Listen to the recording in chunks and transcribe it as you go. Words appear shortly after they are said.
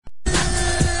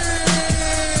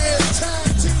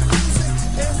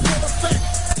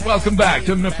Welcome back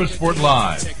to Memphis Sport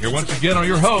Live. Here once again are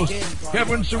your hosts,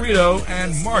 Kevin Cerrito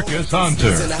and Marcus Hunter.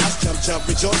 All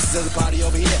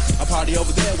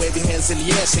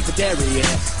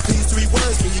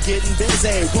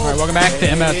right, welcome back to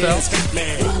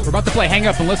MSL. We're about to play Hang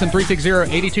Up and Listen.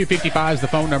 360-8255 is the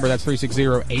phone number. That's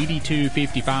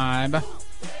 360-8255.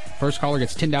 First caller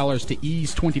gets $10 to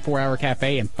Ease 24-Hour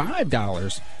Cafe and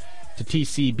 $5 to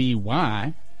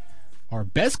TCBY. Our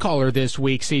best caller this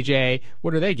week, CJ,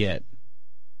 what do they get?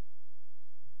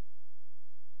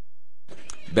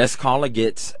 Best caller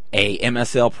gets a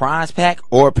MSL prize pack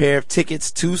or a pair of tickets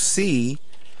to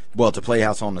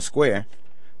Playhouse on the Square,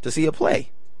 to see a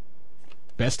play.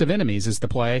 Best of Enemies is the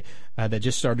play that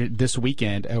just started this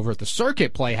weekend over at the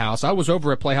Circuit Playhouse. I was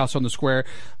over at Playhouse on the Square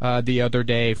the other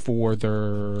day for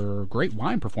their great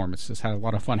wine performances. Had a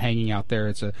lot of fun hanging out there.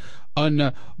 It's an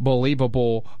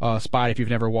unbelievable spot if you've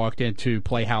never walked into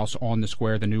Playhouse on the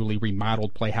Square, the newly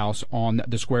remodeled Playhouse on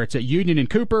the Square. It's at Union and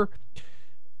Cooper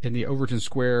in the Overton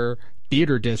Square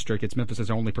Theater District. It's Memphis'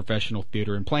 only professional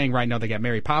theater. And playing right now, they got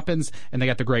Mary Poppins, and they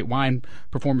got the great wine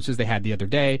performances they had the other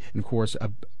day. And, of course,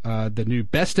 the new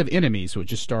Best of Enemies, which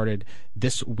just started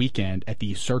this weekend at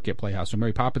the Circuit Playhouse. So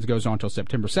Mary Poppins goes on until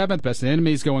September 7th. Best of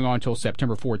Enemies going on until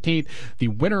September 14th. The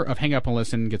winner of Hang Up and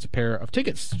Listen gets a pair of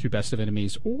tickets to Best of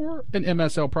Enemies or an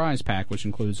MSL prize pack, which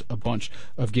includes a bunch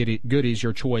of goodies,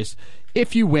 your choice.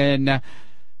 If you win,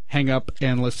 Hang Up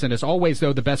and Listen. As always,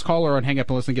 though, the best caller on Hang Up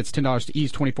and Listen gets $10 to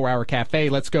Ease 24-Hour Cafe.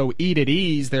 Let's go eat at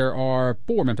Ease. There are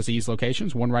 4 Memphis Ease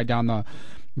locations, one right down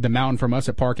the mountain from us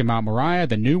at Park and Mount Moriah,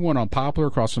 the new one on Poplar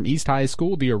across from East High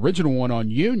School, the original one on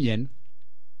Union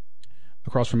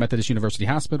across from Methodist University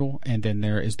Hospital, and then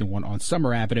there is the one on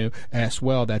Summer Avenue as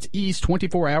well. That's Ease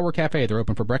 24-Hour Cafe. They're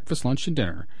open for breakfast, lunch, and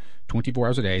dinner. 24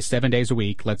 hours a day, 7 days a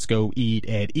week. Let's go eat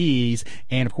at Ease.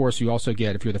 And, of course, you also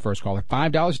get, if you're the first caller,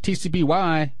 $5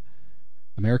 TCBY,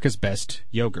 America's Best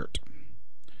Yogurt. All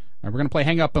right, we're going to play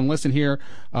Hang Up and Listen here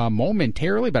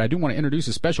momentarily, but I do want to introduce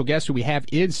a special guest who we have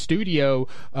in studio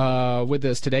with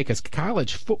us today because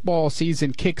college football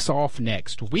season kicks off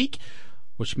next week,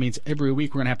 which means every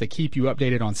week we're going to have to keep you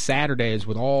updated on Saturdays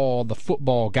with all the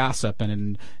football gossip.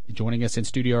 And joining us in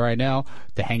studio right now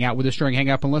to hang out with us during Hang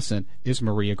Up and Listen is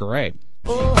Maria Garay.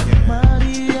 Oh,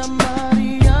 Maria,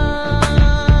 Maria.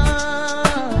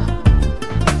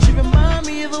 She remind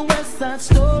me of a West Side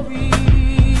Story.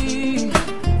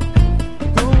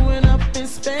 Growing up in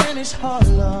Spanish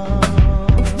Harlem.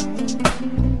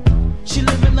 She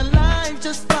living the life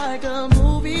just like a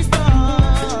movie star.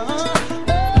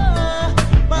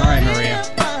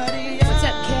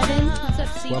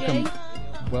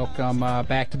 Welcome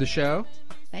back to the show.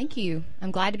 Thank you.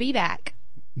 I'm glad to be back.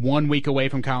 1 week away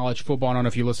from college football. I don't know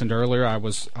if you listened earlier.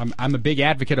 I'm a big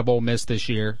advocate of Ole Miss this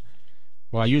year.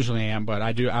 Well, I usually am, but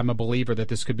I'm a believer that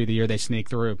this could be the year they sneak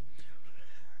through.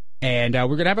 And we're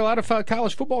going to have a lot of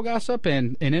college football gossip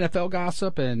and NFL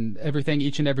gossip and everything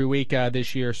each and every week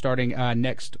this year, starting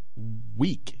next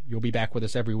week. You'll be back with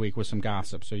us every week with some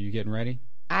gossip. So you getting ready?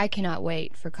 I cannot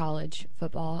wait for college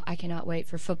football. I cannot wait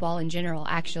for football in general,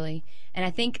 actually. And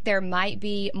I think there might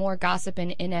be more gossip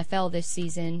in NFL this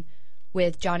season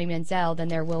with Johnny Manziel than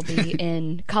there will be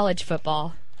in college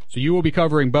football. So you will be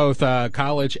covering both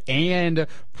college and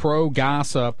pro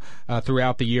gossip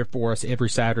throughout the year for us every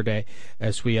Saturday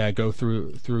as we go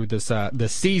through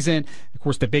this season. Of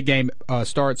course, the big game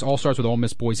starts with Ole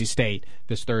Miss Boise State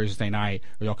this Thursday night.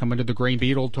 Are y'all coming to the Green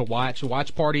Beetle to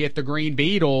watch party at the Green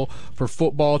Beetle for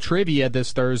football trivia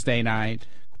this Thursday night?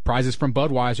 Prizes from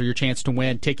Budweiser, your chance to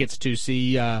win tickets to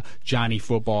see Johnny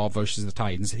football versus the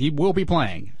Titans. He will be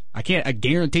playing. I can't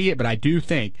guarantee it, but I do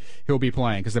think he'll be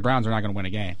playing because the Browns are not going to win a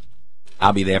game.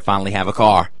 I'll be there, finally have a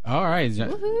car. All right.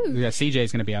 Woohoo. Yeah,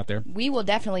 CJ's going to be out there. We will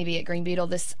definitely be at Green Beetle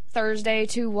this Thursday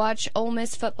to watch Ole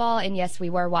Miss football. And, yes, we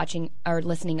were watching or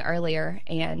listening earlier,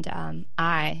 and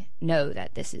I know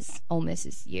that this is Ole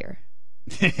Miss's year.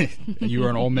 You are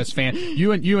an Ole Miss fan.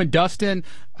 You and Dustin,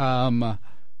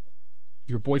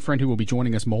 your boyfriend who will be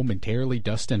joining us momentarily,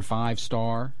 Dustin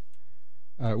 5-star.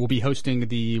 We'll be hosting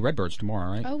the Redbirds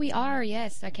tomorrow, right? Oh, we are,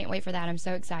 yes. I can't wait for that. I'm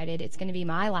so excited. It's going to be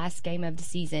my last game of the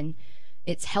season.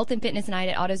 It's Health and Fitness Night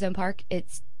at AutoZone Park.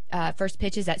 It's first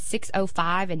pitch is at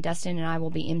 6:05, and Dustin and I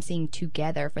will be emceeing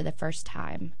together for the first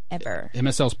time ever.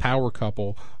 MSL's power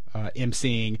couple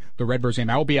emceeing the Redbirds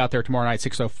game. I will be out there tomorrow night,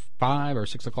 6:05 or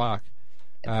 6 o'clock.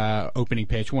 Opening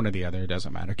pitch, one or the other, it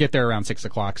doesn't matter. Get there around 6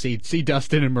 o'clock. See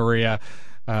Dustin and Maria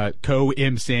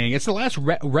co-emceeing. It's the last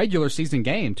regular season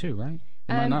game, too, right?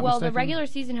 Well, the regular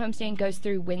season homestand goes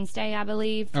through Wednesday, I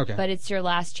believe. Okay. But it's your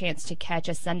last chance to catch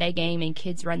a Sunday game, and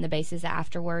kids run the bases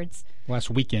afterwards. Last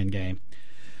weekend game.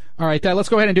 All right, let's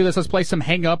go ahead and do this. Let's play some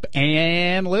Hang Up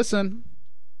and Listen.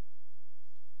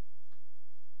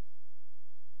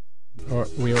 Are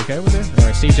we okay with it? All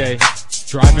right, CJ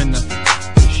driving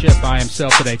the ship by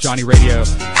himself today. Johnny Radio.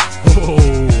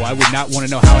 Oh, I would not want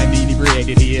to know how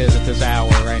inebriated he is at this hour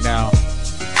right now.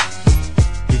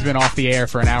 He's been off the air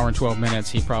for an hour and 12 minutes.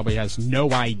 He probably has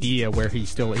no idea where he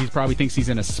probably thinks he's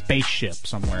in a spaceship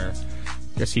somewhere.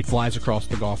 Guess he flies across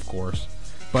the golf course.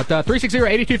 But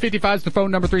 360-8255 is the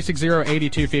phone number,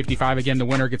 360-8255. Again, the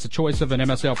winner gets a choice of an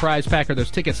MSL prize pack or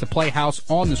those tickets to Playhouse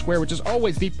on the Square, which is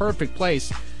always the perfect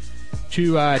place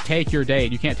to take your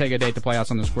date. You can't take a date to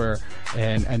Playhouse on the Square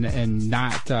and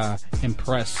not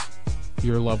impress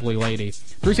your lovely lady.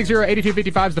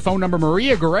 360-8255 is the phone number.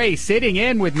 Maria Gray sitting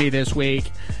in with me this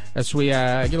week as we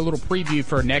get a little preview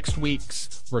for next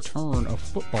week's return of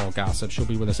football gossip. She'll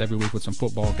be with us every week with some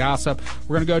football gossip.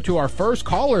 We're going to go to our first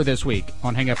caller this week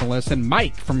on Hang Up and Listen.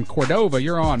 Mike from Cordova,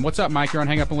 you're on. What's up, Mike? You're on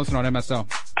Hang Up and Listen on MSL.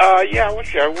 Yeah, I wonder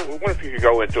if you could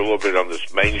go into a little bit on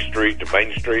this Main Street,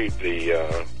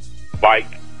 the bike,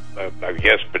 I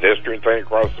guess, pedestrian thing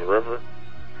across the river,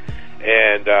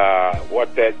 and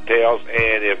what that entails,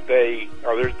 and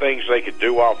are there things they could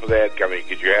do off of that? I mean,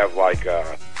 could you have like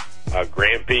a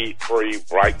Grand Prix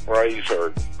bike race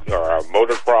or a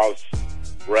motocross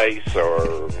race,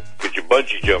 or could you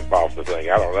bungee jump off the thing?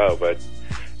 I don't know, but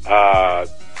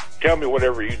tell me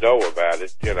whatever you know about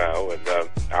it, and I'll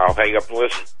hang up and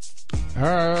listen.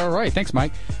 All right, thanks,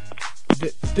 Mike.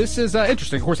 This is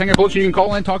interesting. Of course, Hang Up and Listen, you can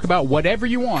call in, talk about whatever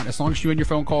you want. As long as you end your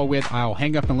phone call with, I'll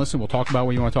hang up and listen. We'll talk about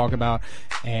what you want to talk about,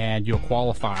 and you'll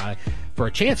qualify for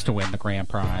a chance to win the grand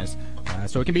prize.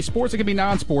 So it can be sports, it can be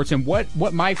non-sports. And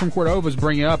what Mike from Cordova is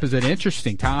bringing up is an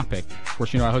interesting topic. Of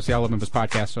course, I host the I Love Memphis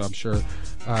podcast, so I'm sure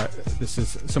this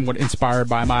is somewhat inspired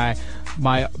by my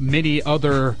many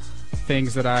other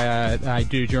things that I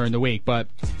do during the week. But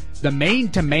the Main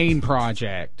to Main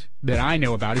project that I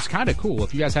know about is kind of cool.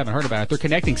 If you guys haven't heard about it, they're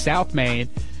connecting South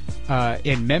Main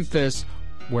in Memphis,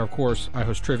 where, of course, I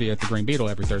host trivia at the Green Beetle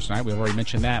every Thursday night. We've already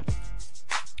mentioned that.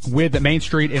 With the Main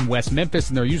Street in West Memphis,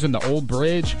 and they're using the old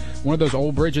bridge, one of those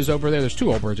old bridges over there. There's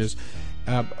two old bridges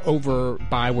over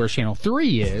by where Channel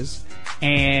 3 is,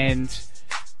 and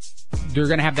they're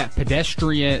going to have that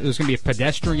pedestrian. There's going to be a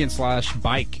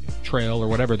pedestrian/bike trail or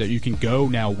whatever that you can go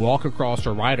now, walk across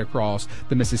or ride across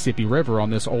the Mississippi River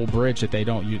on this old bridge that they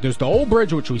don't use. There's the old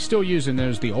bridge, which we still use, and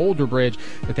there's the older bridge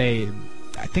that I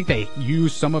think they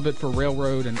use some of it for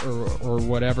railroad or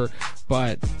whatever,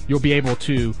 but you'll be able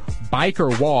to bike or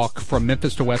walk from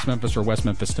Memphis to West Memphis or West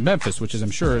Memphis to Memphis, which is, I'm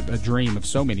sure, a dream of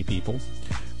so many people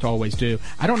to always do.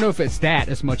 I don't know if it's that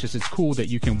as much as it's cool that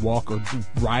you can walk or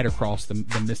ride across the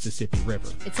Mississippi River.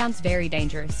 It sounds very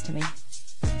dangerous to me.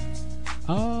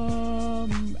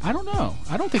 I don't know.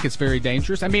 I don't think it's very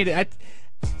dangerous. I mean,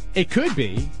 it could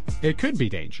be. It could be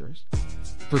dangerous.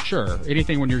 For sure.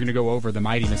 Anything when you're going to go over the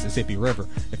mighty Mississippi River,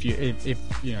 if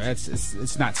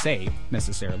it's not safe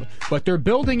necessarily. But they're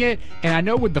building it, and I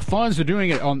know with the funds they're doing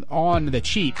it on the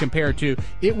cheap compared to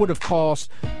it would have cost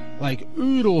like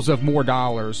oodles of more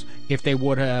dollars if they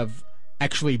would have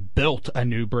actually built a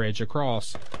new bridge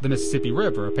across the Mississippi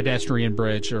River, a pedestrian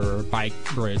bridge or a bike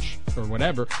bridge or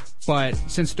whatever. But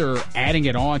since they're adding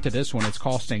it on to this one, it's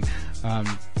costing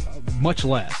much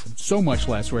less, so much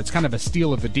less, where it's kind of a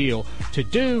steal of the deal to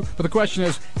do. But the question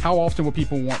is, how often will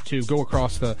people want to go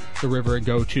across the river and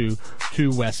go to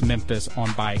West Memphis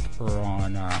on bike or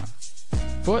on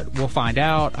foot? We'll find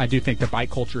out. I do think the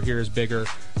bike culture here is bigger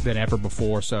than ever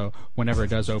before, so whenever it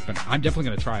does open, I'm definitely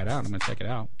going to try it out. I'm going to check it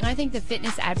out. I think the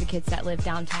fitness advocates that live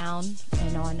downtown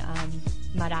and on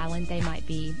Mud Island, they might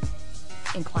be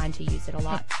inclined to use it a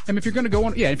lot. And if you're going to go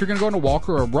on a walk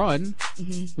or a run,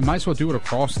 we might as well do it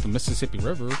across the Mississippi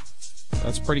River.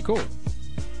 That's pretty cool.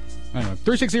 Anyway,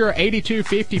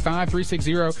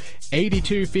 360-8255,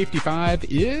 360-8255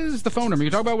 is the phone number. You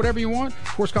can talk about whatever you want.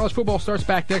 Of course, college football starts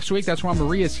back next week. That's why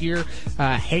Maria's here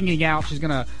hanging out. She's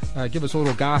going to give us a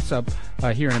little gossip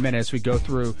here in a minute as we go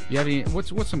through. You have any?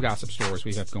 What's some gossip stories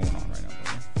we have going on right now,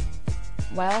 Maria?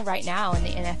 Well, right now in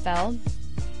the NFL,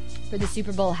 for the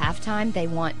Super Bowl halftime, they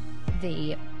want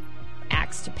the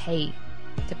acts to pay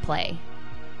to play.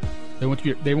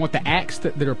 They want the acts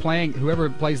that are playing, whoever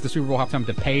plays the Super Bowl halftime,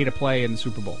 to pay to play in the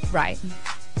Super Bowl. Right.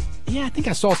 Yeah, I think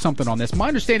I saw something on this. My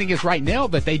understanding is right now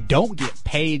that they don't get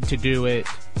paid to do it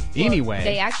anyway.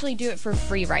 They actually do it for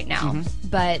free right now,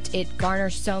 but it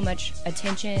garners so much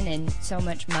attention and so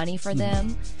much money for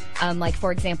them. Like,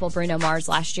 for example, Bruno Mars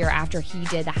last year, after he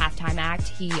did the halftime act,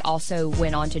 he also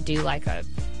went on to do like a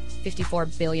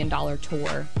 $54 billion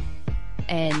tour.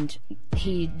 And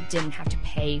he didn't have to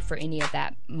pay for any of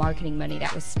that marketing money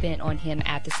that was spent on him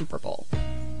at the Super Bowl.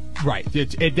 Right.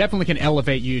 It definitely can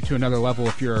elevate you to another level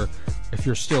if you're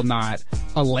still not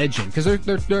a legend. Because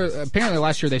they're apparently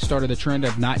last year they started the trend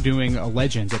of not doing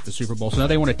legends at the Super Bowl. So now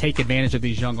they want to take advantage of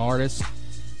these young artists.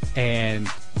 And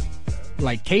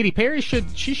like Katy Perry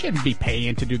shouldn't be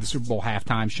paying to do the Super Bowl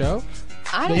halftime show.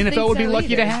 The NFL would be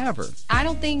lucky to have her. I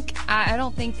don't think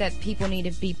that people need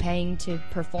to be paying to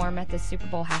perform at the Super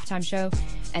Bowl halftime show.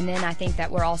 And then I think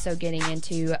that we're also getting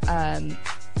into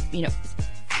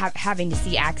having to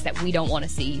see acts that we don't want to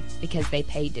see because they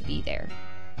paid to be there.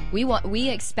 We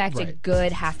expect a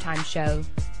good halftime show.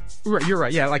 You're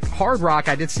right. Yeah, like Hard Rock,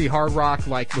 I did see Hard Rock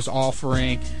was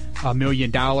offering $1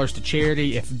 million to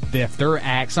charity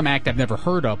if some act I've never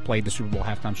heard of played the Super Bowl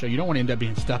halftime show. You don't want to end up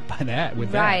being stuck by that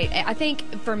with right. that. I think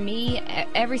for me,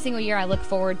 every single year I look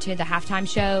forward to the halftime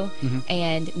show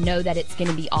and know that it's going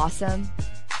to be awesome.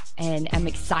 And I'm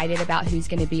excited about who's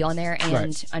going to be on there.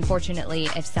 And unfortunately,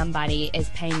 if somebody is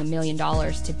paying $1 million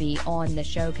to be on the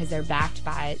show because they're backed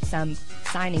by some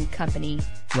signing company.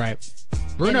 Right.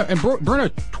 Bruno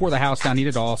tore the house down. He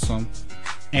did awesome.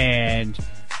 And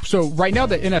so right now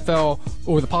the NFL,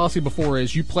 or the policy before,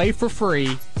 is you play for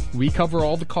free. We cover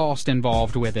all the cost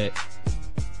involved with it.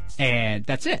 And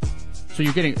that's it. So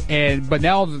you're getting, but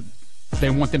now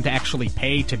they want them to actually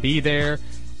pay to be there.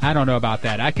 I don't know about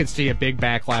that. I could see a big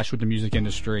backlash with the music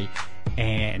industry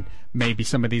and maybe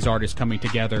some of these artists coming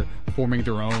together, forming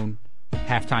their own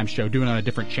halftime show, doing it on a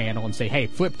different channel and say, hey,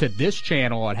 flip to this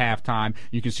channel at halftime.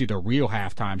 You can see the real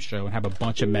halftime show and have a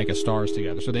bunch of mega stars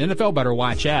together. So the NFL better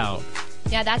watch out.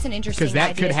 Yeah, that's an interesting idea,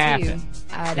 because that could happen.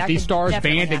 If these stars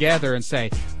band together and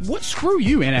say, what, screw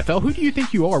you, NFL. Who do you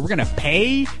think you are? We're going to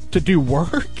pay to do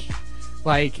work?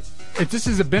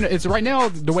 It's right now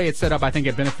the way it's set up. I think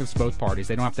it benefits both parties.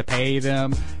 They don't have to pay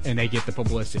them, and they get the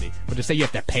publicity. But to say you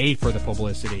have to pay for the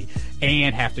publicity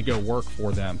and have to go work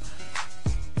for them,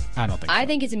 I don't think. I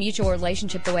think it's a mutual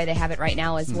relationship the way they have it right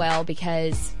now as well,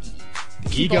 because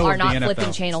people ego are of not the flipping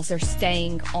NFL. channels; they're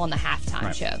staying on the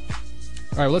halftime show.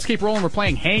 All right, let's keep rolling. We're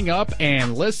playing Hang Up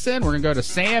and Listen. We're gonna go to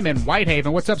Sam in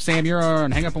Whitehaven. What's up, Sam? You're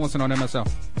on Hang Up and Listen on MSL.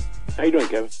 How you doing,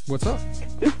 Kevin? What's up?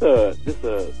 This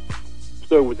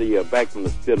story with the back from the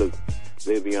Steelers,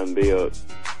 Le'Veon Bell.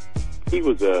 He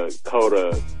was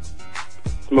caught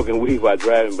smoking weed while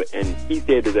driving, and he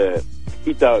said that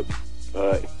he thought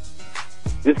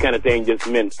this kind of thing just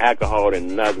meant alcohol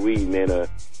and not weed, man. Do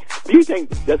you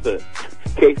think that's a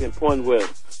case in point where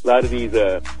a lot of these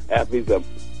athletes are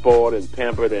spoiled and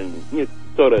pampered and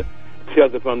sort of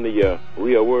sheltered from the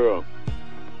real world?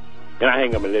 And I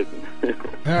hang up and listen.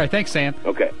 All right, thanks, Sam.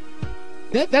 Okay.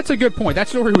 That's a good point. That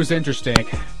story was interesting.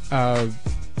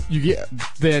 You get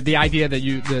the idea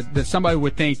that that somebody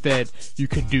would think that you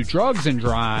could do drugs and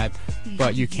drive,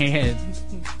 but you can't.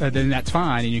 Then that's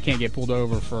fine, and you can't get pulled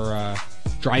over for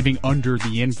driving under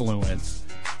the influence.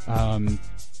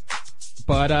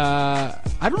 But I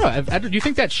don't know. Do you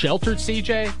think that's sheltered,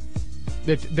 CJ?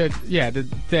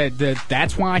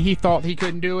 That's why he thought he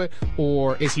couldn't do it,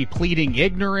 or is he pleading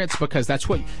ignorance because that's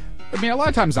what? I mean, a lot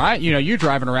of times you're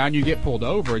driving around, you get pulled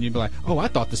over, and you'd be like, oh, I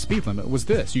thought the speed limit was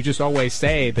this. You just always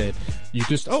say that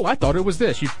I thought it was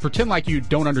this. You pretend like you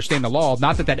don't understand the law.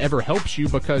 Not that ever helps you,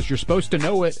 because you're supposed to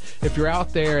know it if you're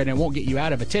out there, and it won't get you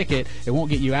out of a ticket. It won't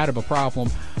get you out of a problem.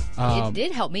 It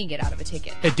did help me get out of a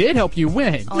ticket. It did help you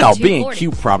win. No, being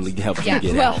cute probably helped you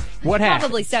get out. What happened?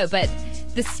 Probably so, but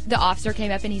the officer came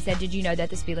up and he said, did you know that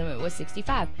the speed limit was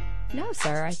 65? No,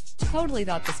 sir. I totally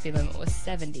thought the speed limit was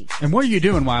 70. And what are you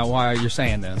doing while you're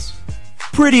saying this?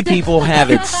 Pretty people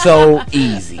have it so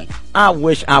easy. I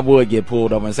wish I would get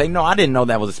pulled over and say, no, I didn't know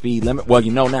that was a speed limit. Well,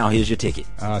 you know now. Here's your ticket.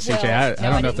 CJ, I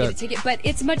don't know didn't if get a ticket, but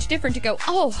it's much different to go,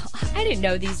 oh, I didn't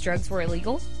know these drugs were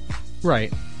illegal.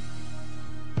 Right.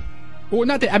 Well,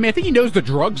 not that. I mean, I think he knows the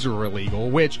drugs are illegal,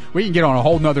 which we can get on a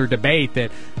whole nother debate that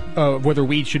whether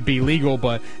weed should be legal,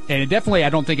 and it definitely I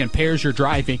don't think impairs your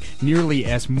driving nearly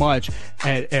as much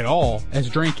at all as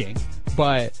drinking.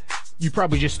 But you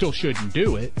probably just still shouldn't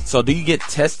do it. So, do you get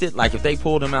tested? Like, if they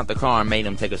pulled him out the car and made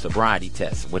him take a sobriety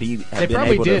test, would he have they been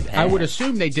probably able did. to pass? I would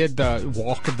assume they did the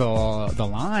walk the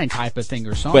line type of thing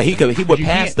or something. But he would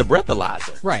pass the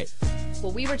breathalyzer. Right.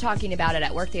 Well, we were talking about it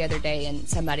at work the other day, and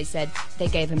somebody said they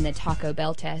gave him the Taco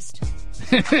Bell test.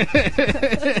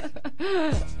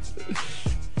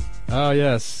 Oh,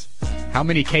 yes. How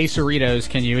many quesaritos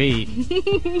can you eat?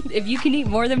 If you can eat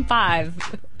more than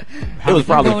 5. It was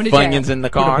probably Funyuns in the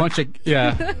car. Put a bunch of,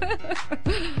 yeah.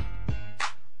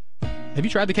 Have you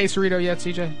tried the quesarito yet,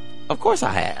 CJ? Of course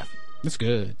I have. It's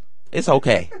good. It's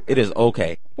okay. It is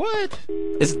okay. What?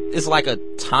 It's like a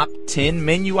top 10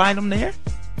 menu item there.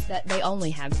 That they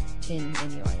only have 10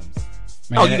 menu items.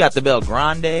 Oh, you got the Bel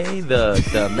Grande,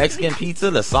 the Mexican pizza,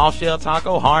 the soft shell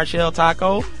taco, hard shell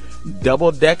taco,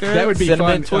 double decker. That would be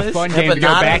cinnamon fun. twist, A fun game to go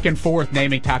empanada. back and forth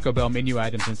naming Taco Bell menu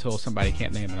items until somebody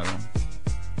can't name another one.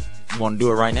 You want to do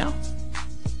it right now?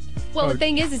 Well, the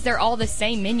thing is they're all the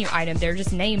same menu item. They're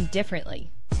just named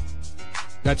differently.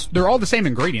 They're all the same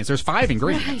ingredients. There's 5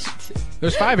 ingredients. Right.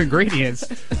 There's 5 ingredients,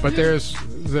 but there's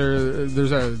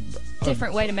a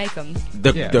Different way to make them.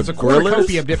 there's a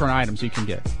cornucopia of different items you can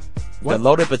get. The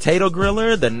loaded potato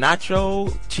griller, the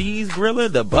nacho cheese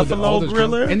griller, the buffalo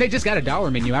griller, and they just got a dollar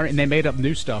menu, and they made up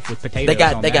new stuff with potatoes.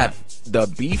 They got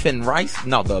the beef and rice,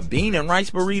 the bean and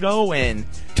rice burrito, and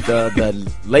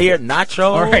the layered nachos.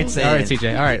 All right,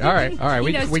 CJ. All right.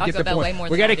 He knows We get Taco the Bell way point. more We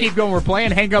than got to I do. keep going. We're playing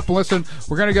Hang Up and Listen.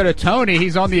 We're gonna go to Tony.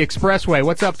 He's on the expressway.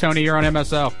 What's up, Tony? You're on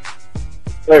MSL.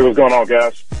 Hey, what's going on,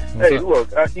 guys? Hey, up? look,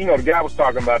 the guy was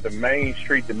talking about the Main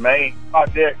Street, the main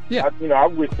project. Yeah. I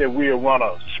wish that we would run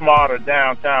a smarter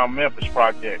downtown Memphis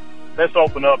project. Let's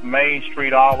open up Main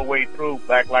Street all the way through,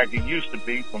 back like it used to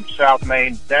be, from South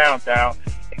Main to downtown.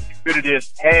 And get rid of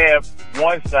this half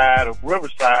one side of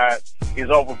Riverside is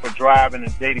open for driving,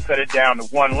 and they cut it down to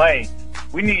one lane.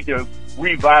 We need to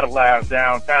revitalize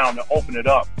downtown to open it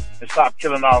up and stop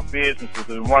killing our businesses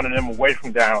and running them away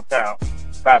from downtown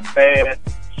by bad,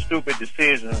 stupid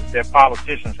decisions that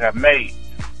politicians have made.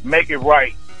 Make it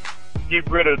right. Get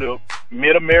rid of the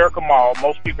Mid-America Mall.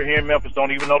 Most people here in Memphis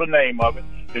don't even know the name of it.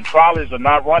 The trolleys are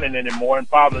not running anymore and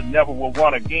probably never will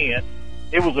run again.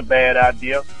 It was a bad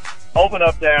idea. Open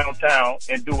up downtown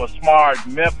and do a smart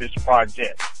Memphis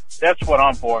project. That's what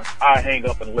I'm for. I hang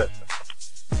up and listen.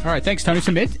 All right, thanks, Tony.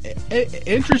 Some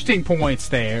interesting points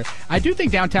there. I do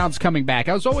think downtown's coming back.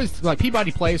 I was always like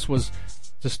Peabody Place was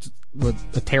just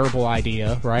a terrible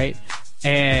idea, right?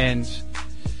 And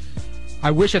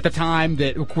I wish at the time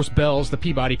that, of course, Bell's, the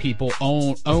Peabody people,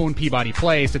 own Peabody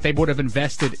Place, that they would have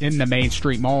invested in the Main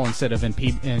Street Mall instead of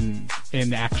in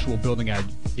the actual building an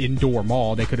indoor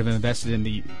mall. They could have invested in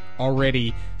the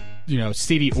already,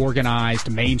 city organized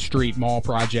Main Street Mall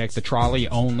project, the trolley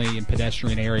only and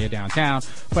pedestrian area downtown.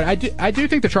 But I do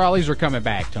think the trolleys are coming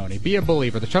back, Tony. Be a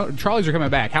believer. The trolleys are coming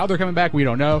back. How they're coming back, we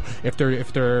don't know. If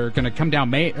they're going to come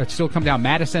down still come down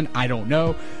Madison, I don't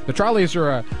know. The trolleys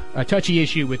are a touchy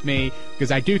issue with me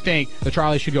because I do think the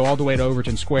trolleys should go all the way to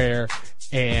Overton Square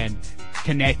and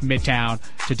connect Midtown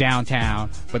to downtown,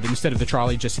 but instead of the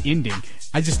trolley just ending,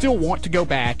 I just still want to go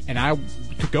back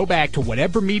to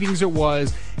whatever meetings it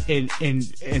was and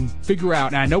figure out.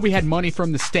 And I know we had money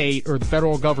from the state or the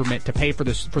federal government to pay for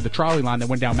the trolley line that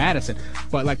went down Madison,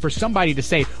 but like for somebody to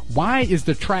say, why is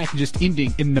the track just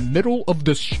ending in the middle of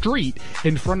the street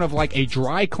in front of like a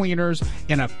dry cleaners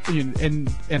and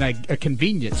a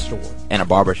convenience store and a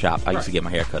barber shop? I used to get my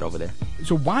hair cut over there.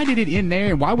 So why did it end there?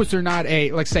 And why was there not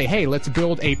let's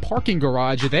build a parking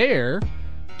garage there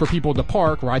for people to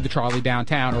park, ride the trolley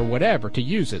downtown or whatever to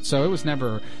use it? So it was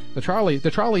never the trolley.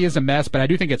 The trolley is a mess, but I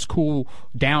do think it's cool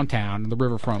downtown, the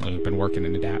Riverfront Loop, and working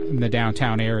in the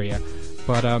downtown area.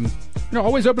 But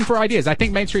always open for ideas. I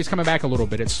think Main Street's coming back a little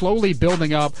bit. It's slowly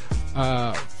building up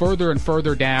further and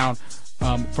further down.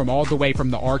 From all the way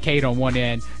from the arcade on one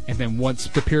end, and then once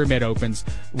the pyramid opens,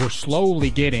 we're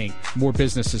slowly getting more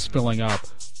businesses filling up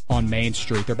on Main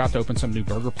Street. They're about to open some new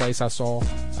burger place I saw.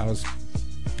 I was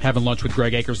having lunch with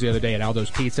Greg Akers the other day at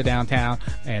Aldo's Pizza downtown,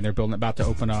 and they're about to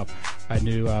open up a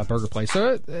new burger place.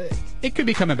 So it could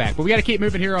be coming back. But we got to keep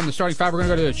moving here on the starting five. We're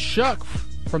going to go to Chuck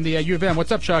from the U of M.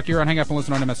 What's up, Chuck? You're on Hang Up and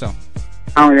Listen on MSL.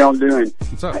 How are y'all doing?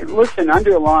 What's up? Hey, listen, I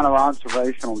do a lot of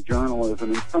observational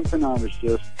journalism, and something I was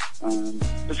just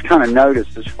kind of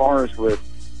noticed as far as with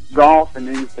golf and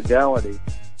infidelity.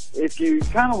 If you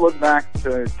kind of look back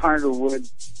to Tiger Woods'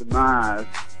 demise,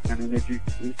 I mean, if you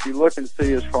look and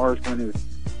see as far as when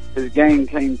his game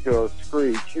came to a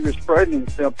screech, he was spreading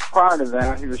himself. Prior to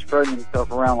that, he was spreading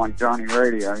himself around like Johnny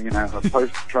Radio, a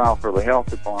poster-trial for the health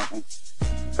department.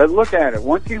 But look at it.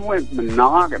 Once he went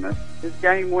monogamous, his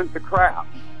game went to crap.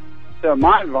 So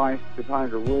my advice to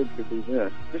Tiger Woods would be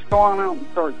this. Just go on out and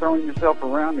start throwing yourself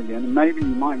around again, and maybe you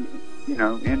might,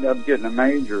 end up getting a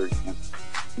major again.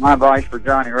 My advice for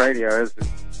Johnny Radio is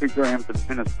 2 grams of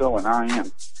penicillin,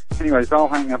 IM. Anyways, I'll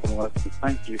hang up and listen.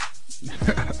 Thank you.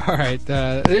 All right.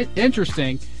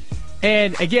 Interesting.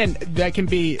 And again, that can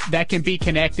be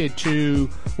connected to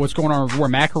what's going on where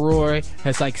McIlroy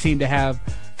has seemed to have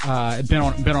been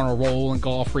on a roll in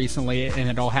golf recently, and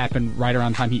it all happened right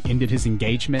around the time he ended his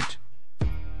engagement.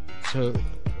 So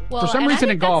Well, for some and reason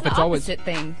I think in golf, that's it's the always opposite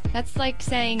thing. That's like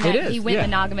saying It that is, he went yeah.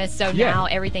 monogamous, so Yeah. now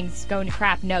everything's going to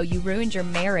crap. No, you ruined your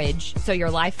marriage, so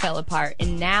your life fell apart,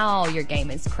 and now your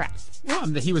game is crap. well,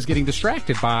 he was getting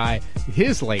distracted by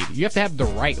his lady. You have to have the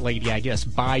right lady, I guess,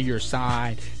 by your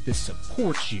side that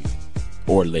supports you.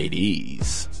 Or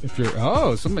ladies. If you're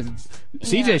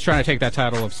CJ's trying to take that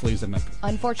title of Sleaze in Memphis.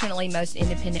 Unfortunately, most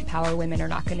independent power women are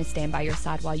not going to stand by your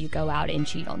side while you go out and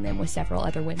cheat on them with several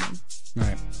other women.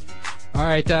 All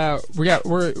right.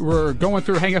 We're going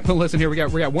through hang up and listen here. We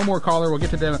got one more caller. We'll get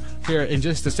to them here in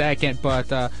just a second.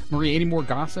 But Marie, any more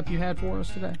gossip you had for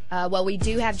us today? Well, we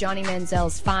do have Johnny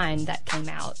Manziel's fine that came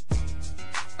out.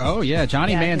 Oh yeah,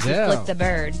 Johnny Manziel. He flipped the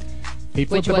bird. He Which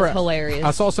flipped the was bird. hilarious.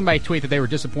 I saw somebody tweet that they were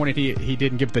disappointed he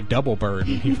didn't give the double bird.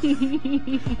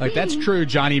 Like, that's true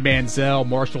Johnny Manziel,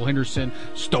 Marshall Henderson,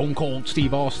 Stone Cold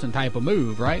Steve Austin type of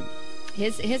move, right?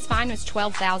 His fine was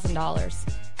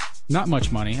 $12,000. Not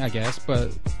much money, I guess,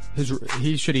 but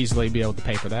he should easily be able to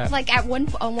pay for that. Like,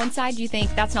 on one side, you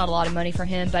think that's not a lot of money for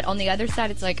him, but on the other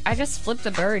side, it's like, I just flipped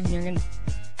a bird, and you're going to...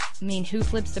 I mean, who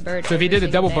flips the bird? So if he did a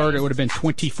double bird, day? it would have been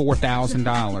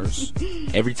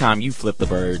 $24,000. Every time you flip the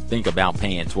bird, think about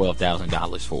paying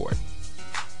 $12,000 for it.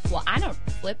 Well, I don't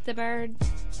flip the bird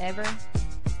ever,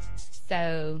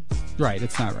 so... Right,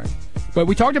 it's not right. But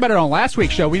we talked about it on last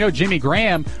week's show. We know Jimmy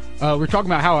Graham. We were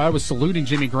talking about how I was saluting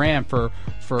Jimmy Graham for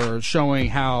showing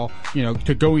how,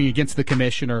 to going against the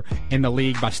commissioner in the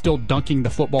league by still dunking the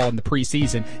football in the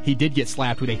preseason. He did get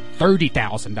slapped with a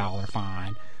 $30,000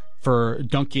 fine for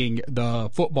dunking the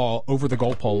football over the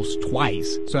goalpost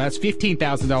twice. So that's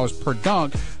 $15,000 per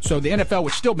dunk. So the NFL,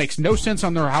 which still makes no sense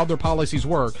on how their policies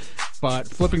work, but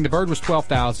flipping the bird was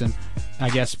 $12,000,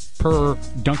 I guess, per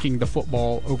dunking the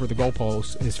football over the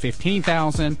goalpost is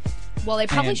 $15,000. Well, they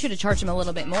probably should have charged him a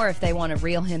little bit more if they want to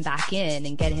reel him back in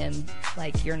and get him,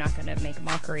 like, you're not going to make a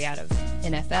mockery out of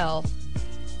NFL.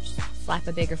 Just slap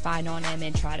a bigger fine on him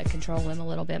and try to control him a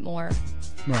little bit more.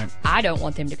 Right. I don't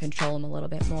want them to control him a little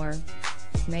bit more.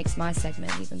 It makes my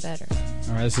segment even better.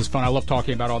 All right, this is fun. I love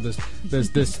talking about all this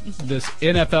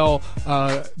NFL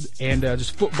and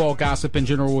just football gossip in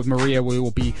general with Maria.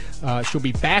 She'll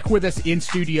be back with us in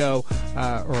studio,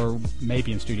 or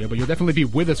maybe in studio, but you'll definitely be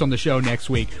with us on the show next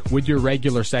week with your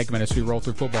regular segment as we roll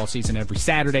through football season every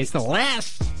Saturday. It's the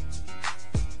last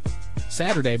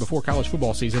Saturday before college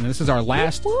football season, and this is our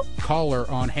last caller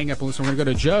on Hang Up and Listen. We're going to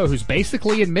go to Joe, who's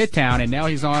basically in Midtown, and now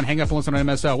he's on Hang Up and Listen on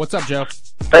MSL. What's up, Joe?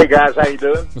 Hey, guys. How you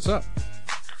doing? What's up?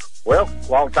 Well,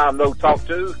 long time no talk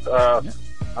to.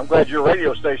 I'm glad your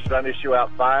radio station done issue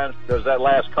out fines, because that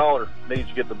last caller needs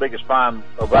to get the biggest fine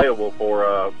available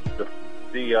for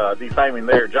defaming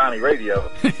their Johnny Radio.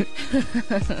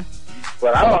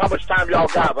 But I don't know how much time y'all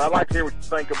got, but I'd like to hear what you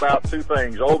think about two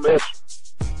things. Ole Miss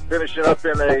finishing up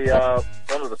in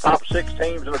one of the top 6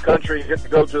 teams in the country, get to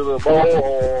go to the bowl,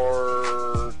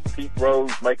 or Pete Rose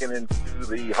making it into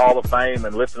the Hall of Fame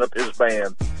and lifting up his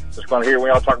band. Just going to hear when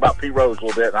y'all talk about Pete Rose a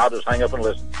little bit, and I'll just hang up and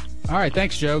listen. All right,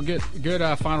 thanks, Joe. Good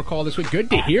final call this week. Good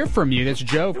to hear from you. That's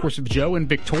Joe, of course, Joe in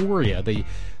Victoria, the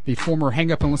former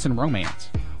Hang Up and Listen romance.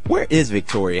 Where is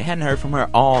Victoria? Hadn't heard from her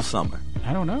all summer.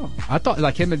 I don't know. I thought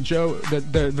like him and Joe,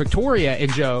 the Victoria and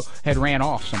Joe had ran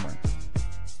off somewhere.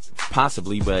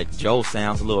 Possibly, but Joe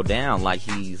sounds a little down, like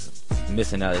he's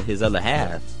missing his other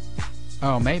half.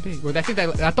 Oh, maybe. Well, I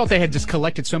thought they had just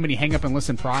collected so many Hang Up and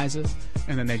Listen prizes,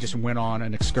 and then they just went on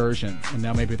an excursion, and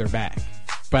now maybe they're back.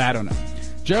 But I don't know.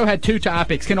 Joe had 2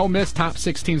 topics. Can Ole Miss top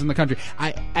 6 teams in the country?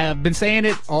 I've been saying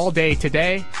it all day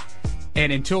today,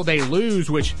 and until they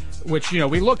lose, which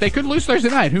they could lose Thursday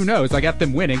night. Who knows? I got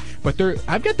them winning, but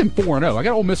I've got them 4-0. I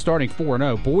got Ole Miss starting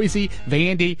 4-0. Boise,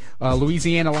 Vandy,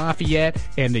 Louisiana Lafayette,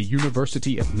 and the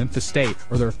University of Memphis State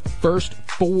are their first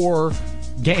 4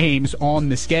 games on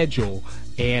the schedule,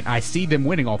 and I see them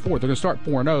winning all 4. They're going to start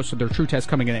 4-0, so their true test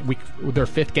coming in with their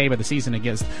 5th game of the season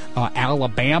against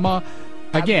Alabama.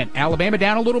 Again, Alabama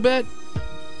down a little bit.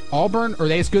 Auburn, are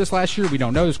they as good as last year? We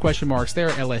don't know. There's question marks there.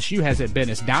 LSU hasn't been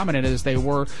as dominant as they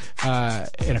were. And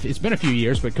it's been a few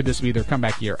years, but could this be their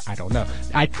comeback year? I don't know.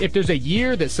 If there's a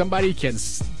year that somebody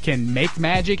can make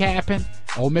magic happen,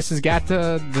 Ole Miss has got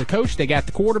the coach, they got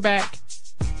the quarterback,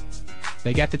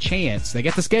 they got the chance, they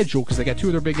got the schedule, because they got 2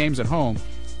 of their big games at home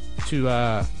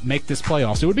to make this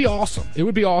playoffs. It would be awesome. It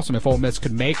would be awesome if Ole Miss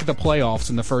could make the playoffs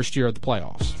in the first year of the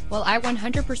playoffs. Well, I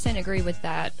 100% agree with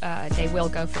that. They will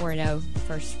go 4-0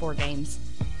 first 4 games,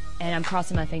 and I'm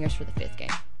crossing my fingers for the 5th game.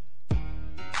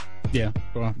 Yeah,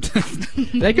 well,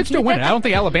 they could still win it. I don't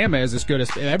think Alabama is as good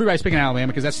as everybody's picking Alabama,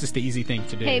 because that's just the easy thing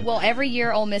to do. Hey, well, every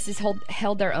year Ole Miss has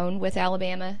held their own with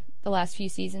Alabama the last few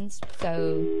seasons,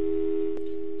 so.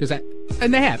 Does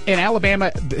And they have. And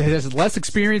Alabama has less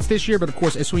experience this year, but of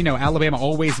course, as we know, Alabama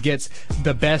always gets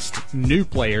the best new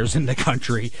players in the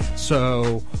country.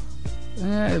 So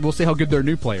we'll see how good their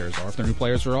new players are. If their new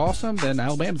players are awesome, then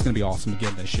Alabama's going to be awesome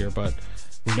again this year. But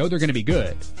we know they're going to be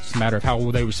good. It's a matter of how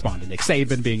will they respond to Nick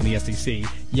Saban being in the SEC,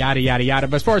 yada, yada, yada.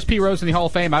 But as far as P. Rose in the Hall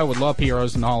of Fame, I would love P.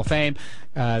 Rose in the Hall of Fame,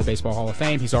 the Baseball Hall of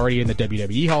Fame. He's already in the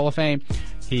WWE Hall of Fame.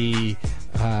 He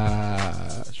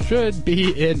should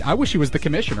be in. I wish he was the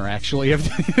commissioner, actually,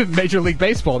 of Major League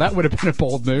Baseball. That would have been a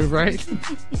bold move, right?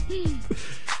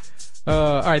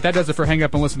 All right, that does it for Hang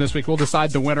Up and Listen this week. We'll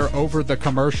decide the winner over the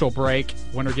commercial break.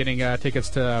 Winner getting tickets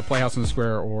to Playhouse in the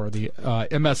Square or the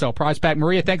MSL prize pack.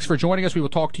 Maria, thanks for joining us. We will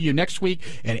talk to you next week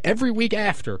and every week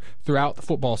after throughout the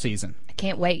football season. I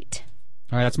can't wait.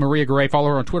 All right, that's Maria Garay. Follow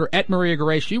her on Twitter at Maria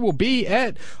Garay. She will be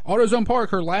at AutoZone Park,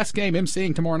 her last game,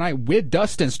 emceeing tomorrow night with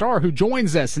Dustin Starr, who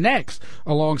joins us next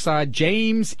alongside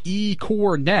James E.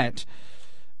 Cornette.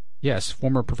 Yes,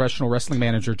 former professional wrestling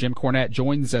manager Jim Cornette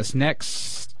joins us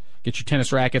next. Get your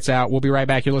tennis rackets out. We'll be right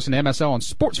back. You're listening to MSL on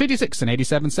Sports 56 and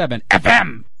 87.7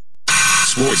 FM.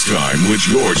 Sports Time with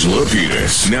George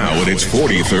Lapidus. Now in its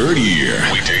 43rd year.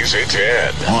 Weekdays at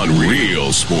 10 on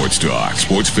Real Sports Talk.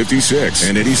 Sports 56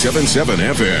 and 87.7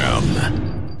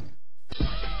 FM.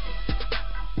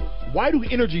 Why do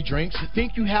energy drinks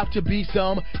think you have to be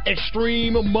some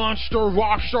extreme monster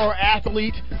rock star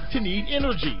athlete to need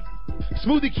energy?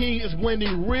 Smoothie King is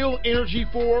blending real energy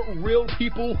for real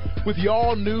people with the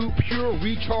all-new Pure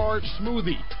Recharge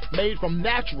smoothie. Made from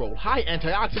natural, high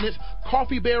antioxidants,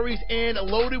 coffee berries, and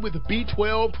loaded with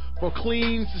B12 for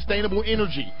clean, sustainable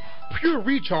energy. Pure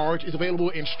Recharge is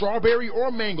available in strawberry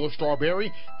or mango strawberry,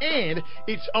 and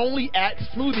it's only at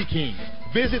Smoothie King.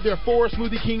 Visit their 4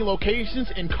 Smoothie King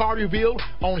locations in Carterville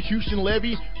on Houston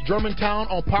Levee, Germantown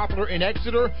on Poplar and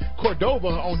Exeter, Cordova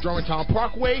on Germantown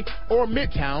Parkway, or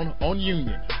Midtown on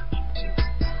Union.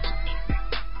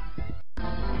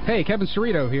 Hey, Kevin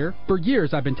Cerrito here. For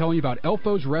years, I've been telling you about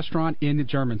Elfo's restaurant in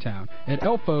Germantown. At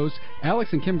Elfo's,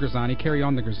 Alex and Kim Grazzani carry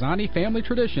on the Grazzani family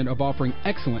tradition of offering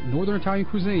excellent Northern Italian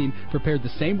cuisine prepared the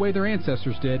same way their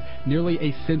ancestors did nearly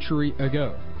a century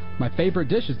ago. My favorite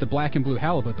dish is the black and blue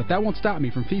halibut, but that won't stop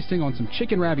me from feasting on some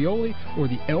chicken ravioli or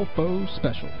the Elfo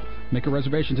special. Make a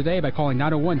reservation today by calling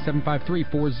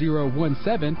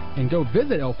 901-753-4017 and go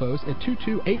visit Elfo's at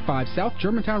 2285 South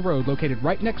Germantown Road, located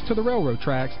right next to the railroad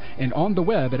tracks, and on the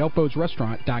web at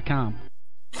elfosrestaurant.com.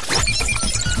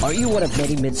 Are you one of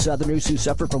many Mid-Southerners who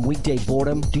suffer from weekday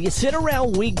boredom? Do you sit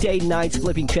around weekday nights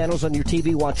flipping channels on your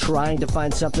TV while trying to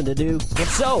find something to do? If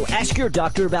so, ask your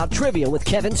doctor about trivia with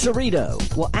Kevin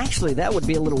Cerrito. Well, actually, that would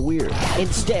be a little weird.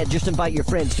 Instead, just invite your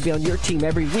friends to be on your team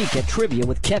every week at Trivia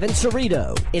with Kevin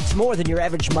Cerrito. It's more than your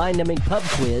average mind-numbing pub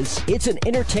quiz. It's an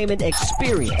entertainment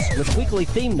experience with weekly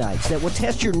theme nights that will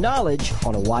test your knowledge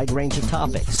on a wide range of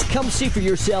topics. Come see for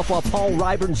yourself while Paul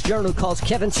Ryburn's journal calls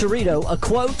Kevin Cerrito a,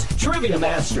 quote, trivia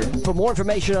master. For more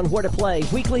information on where to play,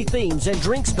 weekly themes, and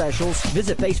drink specials,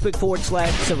 visit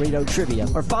Facebook.com/Cerrito Trivia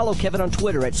or follow Kevin on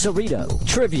Twitter at Cerrito.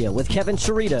 Trivia with Kevin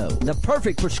Cerrito, the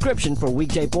perfect prescription for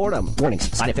weekday boredom.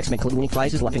 Warnings. Side effects may include winning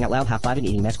prizes, laughing out loud, high-fiving,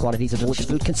 eating mass quantities of delicious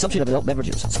food, consumption of adult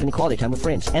beverages, spending quality time with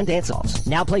friends, and dance-offs.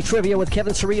 Now play Trivia with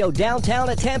Kevin Cerrito downtown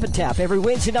at Tampa Tap every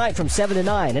Wednesday night from 7 to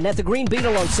 9 and at the Green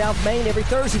Beetle on South Main every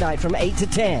Thursday night from 8 to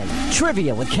 10.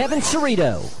 Trivia with Kevin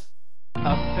Cerrito. Up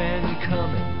and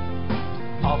coming.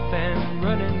 Off and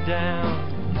running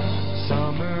down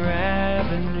Summer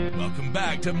Avenue. Welcome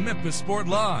back to Memphis Sport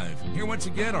Live. Here once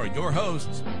again are your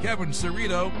hosts, Kevin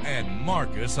Cerrito and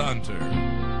Marcus Hunter.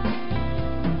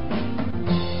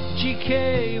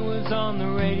 GK was on the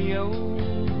radio.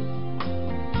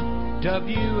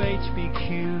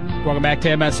 WHBQ. Welcome back to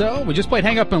MSL. We just played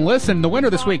Hang Up and Listen. The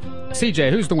winner this week, CJ,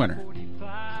 who's the winner?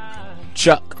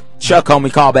 Chuck,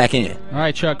 homie, call back in. All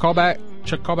right, Chuck, call back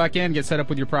in, get set up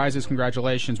with your prizes.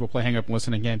 Congratulations. We'll play Hang Up and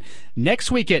Listen again next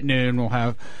week at noon. We'll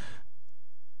have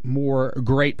more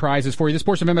great prizes for you. This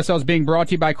portion of MSL is being brought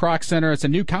to you by Kroc Center. It's a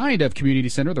new kind of community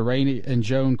center. The Ray and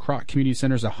Joan Kroc Community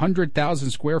Center is a 100,000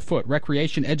 square foot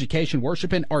recreation, education,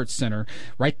 worship, and arts center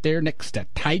right there next to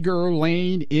Tiger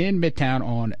Lane in Midtown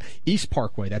on East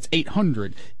Parkway. That's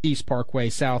 800 East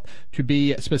Parkway South. To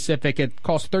be specific, it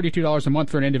costs $32 a month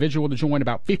for an individual to join,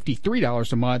 about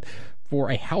 $53 a month for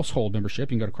a household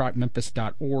membership. You can go to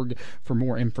crocmemphis.org for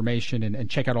more information and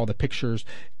check out all the pictures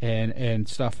and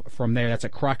stuff from there. That's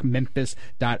at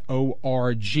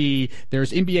crocmemphis.org.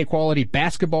 There's NBA quality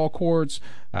basketball courts,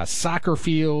 soccer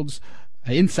fields,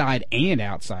 inside and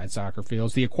outside soccer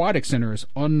fields. The aquatic center is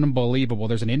unbelievable.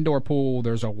 There's an indoor pool,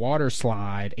 there's a water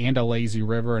slide, and a lazy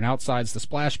river, and outside's the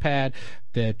splash pad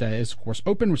that is, of course,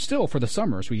 open still for the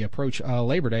summer as we approach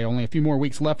Labor Day. Only a few more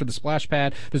weeks left of the splash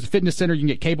pad. There's a fitness center. You can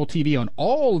get cable TV on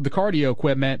all of the cardio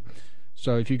equipment.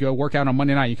 So if you go work out on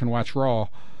Monday night, you can watch Raw.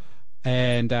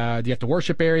 And you have the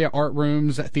worship area, art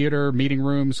rooms, theater, meeting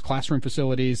rooms, classroom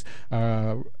facilities,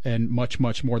 and much,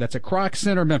 much more. That's at Kroc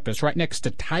Center, Memphis, right next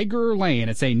to Tiger Lane.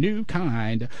 It's a new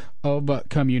kind of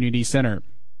community center.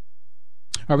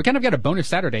 All right, we kind of got a bonus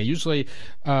Saturday. Usually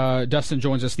Dustin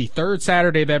joins us the third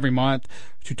Saturday of every month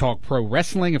to talk pro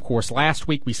wrestling. Of course, last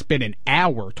week we spent an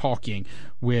hour talking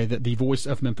with the voice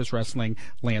of Memphis Wrestling,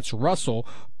 Lance Russell.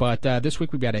 But this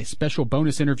week we've got a special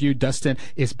bonus interview. Dustin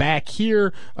is back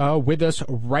here with us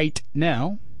right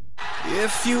now.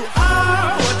 If you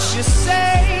are what you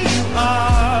say you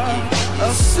are,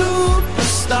 a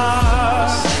superstar,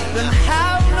 then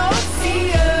have no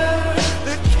fear.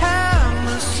 The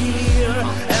camera's here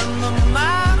and the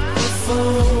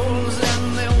microphones,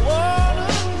 and they wanna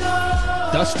know.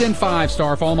 Dustin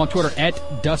 5-star. Follow him on Twitter at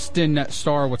Dustin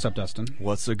Star. What's up, Dustin?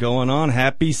 What's going on?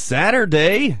 Happy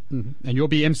Saturday. Mm-hmm. And you'll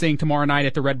be emceeing tomorrow night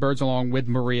at the Redbirds along with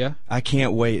Maria. I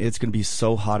can't wait. It's going to be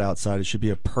so hot outside. It should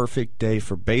be a perfect day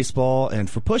for baseball and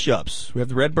for push-ups. We have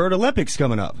the Redbird Olympics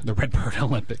coming up. The Redbird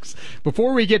Olympics. We're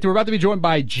about to be joined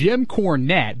by Jim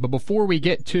Cornette. But before we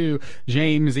get to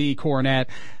James E. Cornette,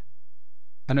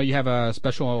 I know you have a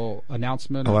special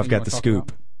announcement. Oh, I've got the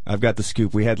scoop. I've got the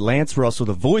scoop. We had Lance Russell,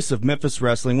 the voice of Memphis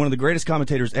Wrestling, one of the greatest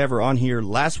commentators ever, on here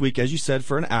last week, as you said,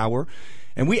 for an hour.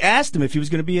 And we asked him if he was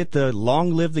going to be at the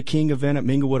Long Live the King event at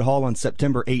Minglewood Hall on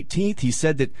September 18th. He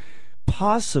said that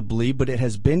possibly, but it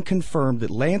has been confirmed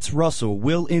that Lance Russell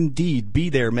will indeed be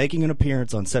there making an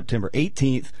appearance on September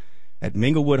 18th at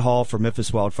Minglewood Hall for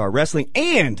Memphis Wildfire Wrestling.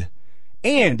 And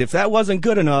if that wasn't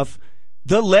good enough,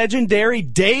 the legendary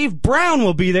Dave Brown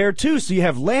will be there too. So you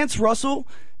have Lance Russell,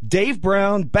 Dave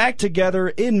Brown back together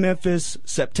in Memphis,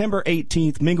 September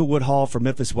 18th, Minglewood Hall for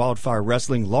Memphis Wildfire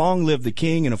Wrestling. Long live the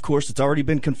King, and of course it's already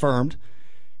been confirmed,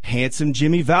 handsome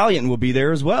Jimmy Valiant will be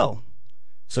there as well.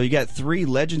 So you got three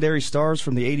legendary stars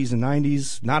from the 80s and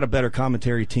 90s. Not a better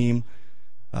commentary team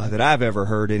that I've ever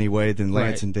heard anyway than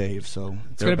Lance and Dave. So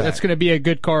it's going to be a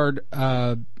good card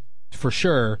for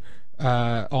sure.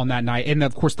 On that night. And,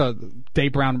 of course, the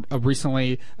Dave Brown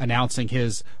recently announcing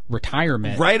his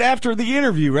retirement. Right after the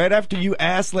interview, right after you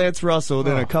asked Lance Russell,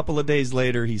 then a couple of days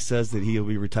later he says that he'll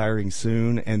be retiring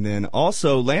soon. And then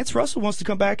also Lance Russell wants to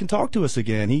come back and talk to us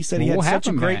again. He said he had such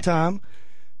a great time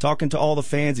talking to all the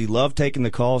fans. He loved taking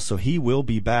the calls, so he will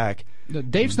be back.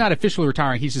 Dave's not officially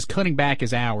retiring. He's just cutting back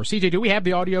his hours. CJ, do we have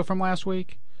the audio from last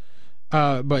week?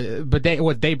 But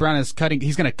Dave Brown is cutting.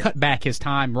 He's going to cut back his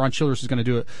time. Ron Childress is going to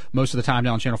do it most of the time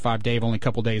down on Channel 5. Dave only a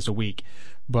couple days a week.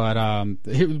 But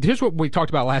here's what we talked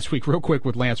about last week, real quick,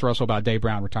 with Lance Russell about Dave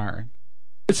Brown retiring.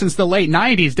 Since the late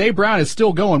 '90s, Dave Brown is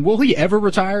still going. Will he ever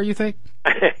retire? You think?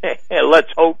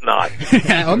 Let's hope not.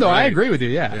 Oh no, I agree with you.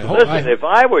 Yeah. Listen, if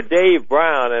I were Dave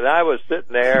Brown and I was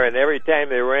sitting there, and every time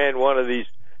they ran one of these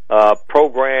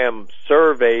program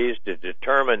surveys to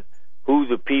determine who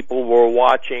the people were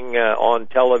watching on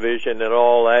television and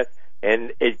all that,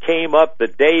 and it came up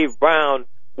that Dave Brown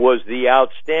was the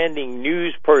outstanding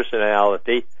news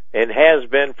personality and has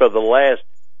been for the last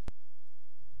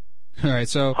all right,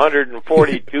 so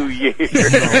 142 years.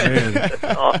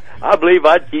 I believe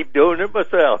I'd keep doing it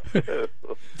myself.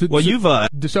 Well, you've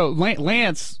so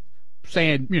Lance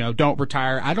saying, don't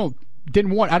retire. I don't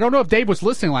know if Dave was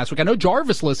listening last week. I know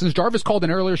Jarvis listens. Jarvis called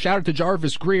in earlier. Shout out to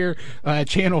Jarvis Greer,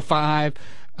 Channel 5.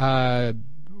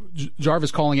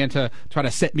 Jarvis calling in to try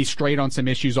to set me straight on some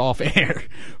issues off air.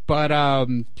 But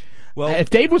well, if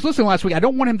Dave was listening last week, I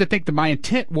don't want him to think that my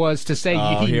intent was to say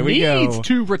he needs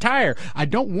to retire. I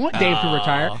don't want Dave to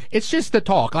retire. It's just the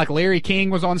talk. Like Larry King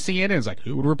was on CNN. It's like,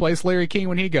 who would replace Larry King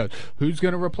when he goes? Who's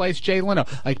going to replace Jay Leno?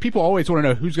 Like, people always want to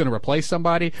know who's going to replace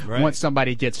somebody once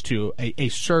somebody gets to a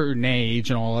certain age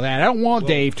and all of that. I don't want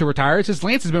Dave to retire. It's just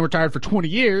Lance has been retired for 20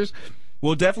 years.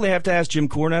 We'll definitely have to ask Jim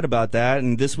Cornette about that.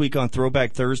 And this week on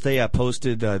Throwback Thursday, I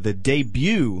posted the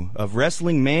debut of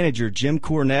wrestling manager Jim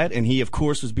Cornette, and he, of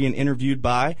course, was being interviewed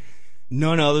by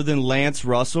none other than Lance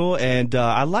Russell. And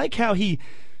I like how he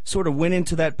sort of went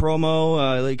into that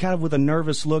promo kind of with a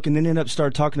nervous look, and then ended up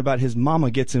started talking about his mama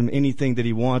gets him anything that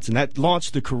he wants, and that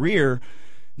launched the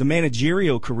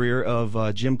managerial career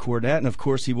of Jim Cornette. And, of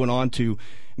course, he went on to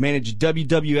managed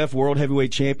WWF World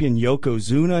Heavyweight Champion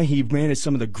Yokozuna. He managed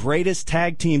some of the greatest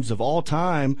tag teams of all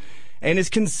time and is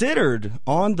considered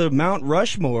on the Mount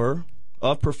Rushmore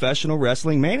of professional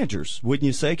wrestling managers. Wouldn't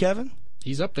you say, Kevin?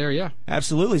 He's up there, yeah.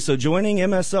 Absolutely. So joining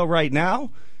MSL right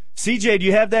now, CJ, do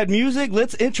you have that music?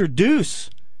 Let's introduce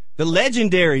the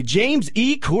legendary James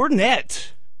E.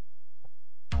 Cornette.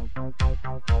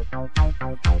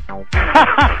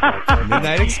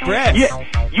 Midnight Express. Yeah,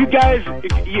 you guys,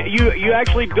 you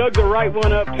actually dug the right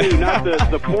one up too, not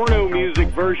the porno music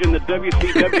version that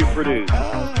WCW produced.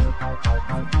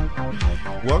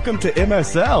 Welcome to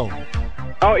MSL.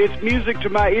 Oh, it's music to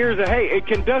my ears. Hey,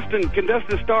 can Dustin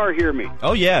Starr hear me?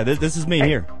 Oh yeah, this is me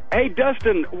here. Hey,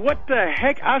 Dustin, what the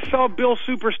heck? I saw Bill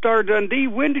Superstar Dundee.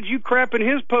 When did you crap in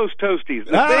his post toasties?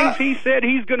 The things he said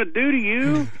he's going to do to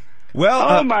you?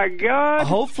 Well, oh my God!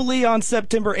 Hopefully on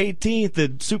September 18th, the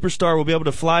Superstar will be able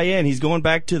to fly in. He's going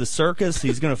back to the circus.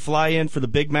 He's going to fly in for the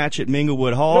big match at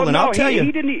Minglewood Hall. Well, and I'll tell you,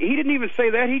 he didn't even say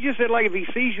that. He just said like if he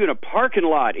sees you in a parking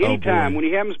lot anytime when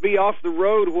he happens to be off the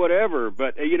road, whatever.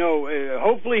 But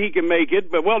hopefully he can make it.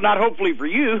 But not hopefully for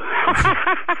you.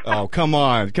 Oh, come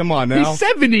on now. He's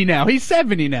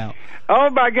 70 now. Oh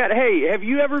my God! Hey, have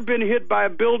you ever been hit by a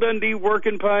Bill Dundee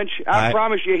working punch? I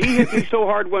promise you, he hit me so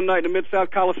hard one night in the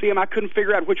Mid-South Coliseum, I couldn't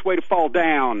figure out which way to fall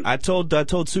down. I told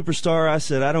Superstar, I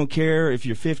said, I don't care if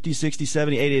you're 50, 60,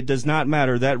 70, 80, it does not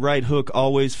matter. That right hook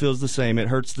always feels the same. It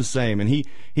hurts the same. And he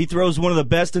throws one of the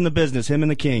best in the business, him and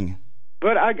the King.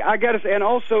 But I got to say, and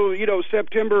also,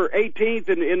 September 18th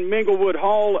in Minglewood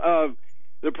Hall,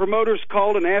 the promoters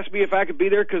called and asked me if I could be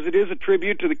there because it is a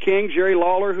tribute to the King, Jerry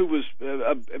Lawler, who was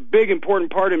a big,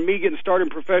 important part in me getting started in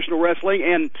professional wrestling.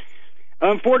 And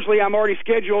unfortunately, I'm already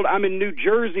scheduled. I'm in New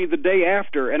Jersey the day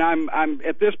after, and I'm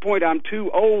at this point I'm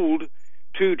too old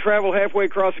to travel halfway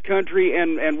across the country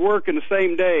and work in the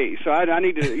same day. So I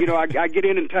need to, I get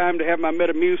in time to have my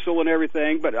Metamucil and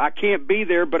everything, but I can't be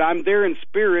there. But I'm there in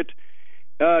spirit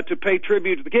to pay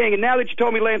tribute to the King. And now that you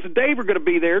told me Lance and Dave are going to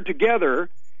be there together.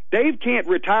 Dave can't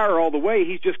retire all the way.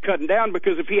 He's just cutting down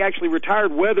because if he actually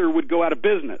retired, Weather would go out of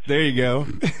business. There you go.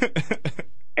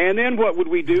 And then what would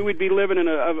we do? We'd be living in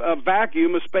a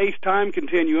vacuum, a space-time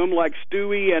continuum like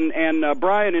Stewie and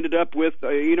Brian ended up with,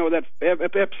 that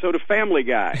episode of Family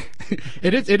Guy.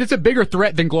 It is a bigger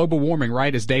threat than global warming,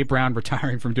 right, is Dave Brown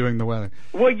retiring from doing the weather?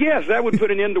 Well, yes, that would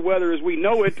put an end to weather as we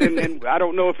know it, and I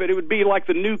don't know if it would be like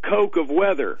the new Coke of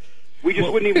weather. We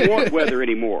just wouldn't even want weather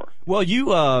anymore. Well,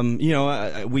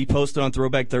 we posted on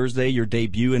Throwback Thursday your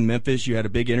debut in Memphis. You had a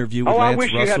big interview with Lance I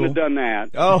wish Russell. you hadn't have done that.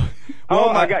 Oh, well,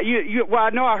 oh my God! Well,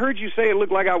 I know I heard you say it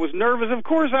looked like I was nervous. Of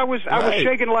course, I was. Right. I was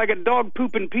shaking like a dog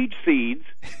pooping peach seeds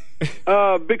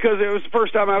because it was the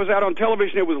first time I was out on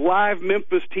television. It was live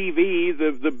Memphis TV,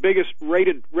 the biggest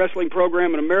rated wrestling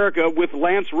program in America, with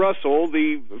Lance Russell,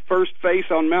 the first face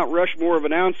on Mount Rushmore of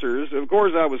announcers. Of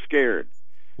course, I was scared.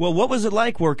 Well, what was it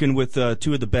like working with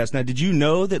two of the best? Now, did you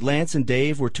know that Lance and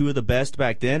Dave were two of the best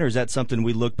back then, or is that something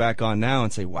we look back on now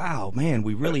and say, wow, man,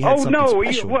 we really had something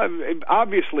special? Well,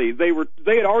 obviously, they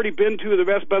had already been two of the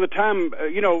best by the time,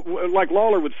 like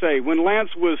Lawler would say, when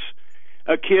Lance was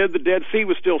a kid, the Dead Sea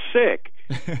was still sick.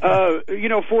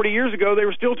 40 years ago, they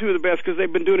were still two of the best because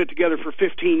they've been doing it together for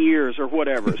 15 years or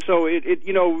whatever. So,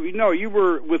 you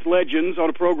were with legends on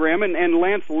a program, and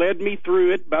Lance led me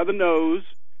through it by the nose.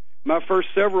 My first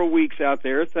several weeks out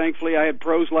there, thankfully I had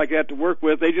pros like that to work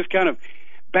with. They just kind of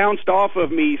bounced off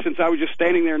of me since I was just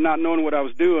standing there not knowing what I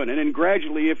was doing. And then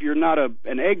gradually, if you're not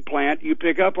an eggplant, you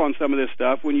pick up on some of this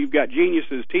stuff when you've got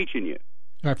geniuses teaching you.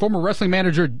 All right, former wrestling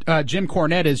manager Jim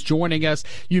Cornette is joining us.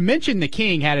 You mentioned the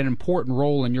King had an important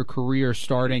role in your career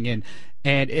starting, and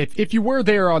if you were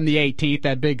there on the 18th,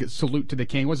 that big salute to the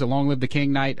King, was it Long Live the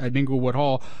King night at Minglewood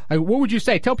Hall? What would you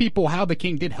say? Tell people how the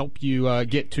King did help you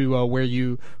get to where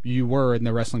you were in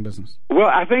the wrestling business. Well,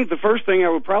 I think the first thing I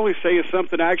would probably say is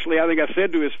something actually I think I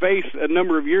said to his face a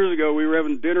number of years ago. We were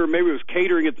having dinner, maybe it was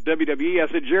catering at the WWE.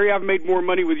 I said, Jerry, I've made more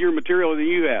money with your material than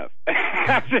you have.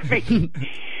 I mean,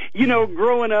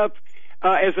 growing up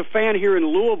as a fan here in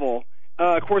Louisville,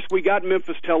 of course, we got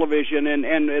Memphis television and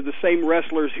the same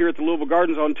wrestlers here at the Louisville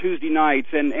Gardens on Tuesday nights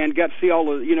and got to see all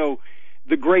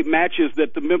the great matches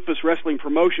that the Memphis wrestling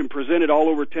promotion presented all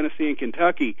over Tennessee and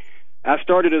Kentucky. I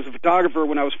started as a photographer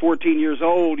when I was 14 years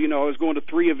old. I was going to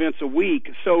 3 events a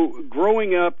week. So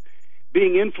growing up,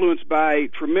 being influenced by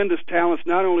tremendous talents,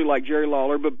 not only like Jerry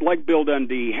Lawler, but like Bill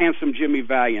Dundee, handsome Jimmy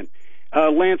Valiant,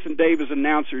 Lance and Dave as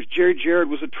announcers. Jerry Jarrett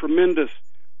was a tremendous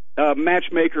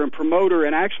matchmaker and promoter,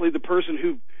 and actually the person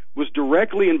who was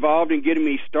directly involved in getting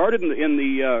me started in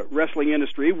the wrestling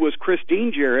industry was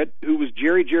Christine Jarrett, who was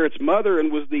Jerry Jarrett's mother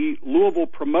and was the Louisville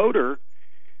promoter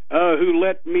who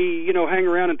let me, hang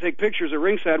around and take pictures at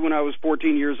ringside when I was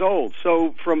 14 years old.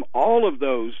 So from all of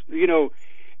those,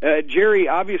 Jerry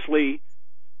obviously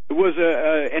was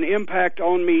an impact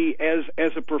on me as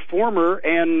a performer,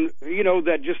 and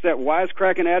that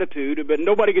wisecracking attitude. But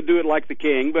nobody could do it like the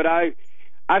King. But I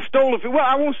stole it. Well,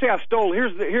 I won't say I stole.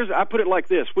 I put it like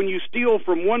this: when you steal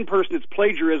from one person, it's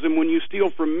plagiarism. When you steal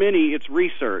from many, it's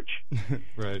research.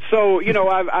 Right. So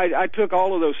I took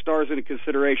all of those stars into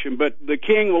consideration. But the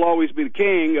King will always be the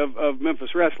king of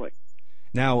Memphis wrestling.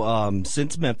 Now,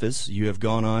 since Memphis, you have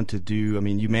gone on to do,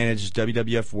 you managed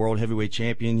WWF World Heavyweight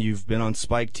Champion. You've been on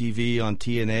Spike TV, on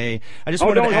TNA.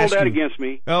 Don't hold that against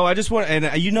me. Oh, I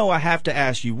have to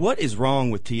ask you, what is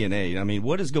wrong with TNA?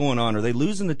 What is going on? Are they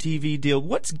losing the TV deal?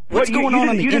 What's going on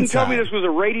the inside? You didn't tell me this was a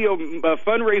radio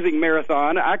fundraising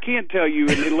marathon. I can't tell you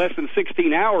in less than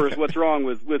 16 hours what's wrong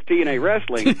with TNA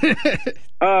wrestling.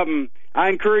 I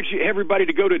encourage everybody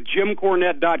to go to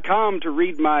JimCornette.com to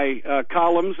read my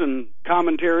columns and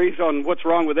commentaries on what's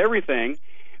wrong with everything.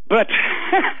 But,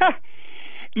 I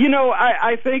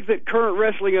think that current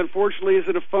wrestling, unfortunately, is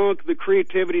in a funk. The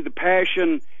creativity, the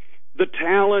passion, the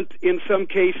talent, in some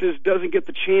cases, doesn't get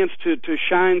the chance to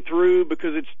shine through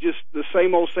because it's just the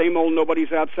same old,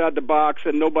 nobody's outside the box,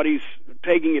 and nobody's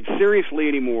taking it seriously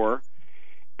anymore.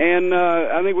 And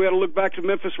I think we got to look back to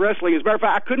Memphis wrestling. As a matter of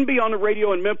fact, I couldn't be on the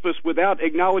radio in Memphis without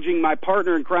acknowledging my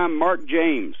partner in crime, Mark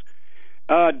James.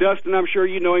 Dustin, I'm sure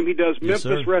you know him. He does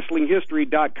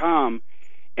MemphisWrestlingHistory.com.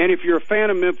 And if you're a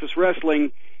fan of Memphis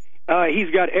wrestling,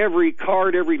 he's got every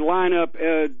card, every lineup,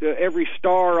 every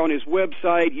star on his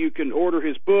website. You can order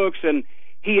his books. And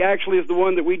he actually is the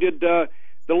one that we did the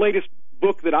latest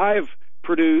book that I've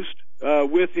produced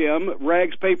with him,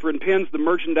 Rags, Paper, and Pens, The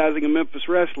Merchandising of Memphis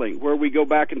Wrestling, where we go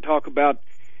back and talk about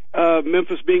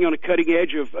Memphis being on the cutting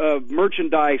edge of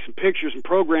merchandise and pictures and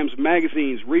programs and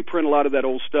magazines, reprint a lot of that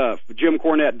old stuff,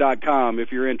 JimCornette.com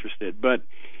if you're interested. But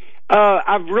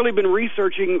I've really been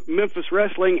researching Memphis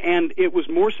wrestling, and it was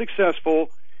more successful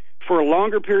for a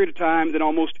longer period of time than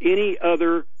almost any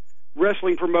other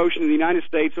wrestling promotion in the United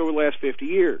States over the last 50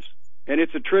 years. And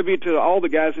it's a tribute to all the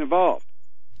guys involved.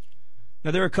 Now,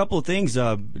 there are a couple of things.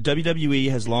 WWE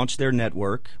has launched their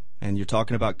network, and you're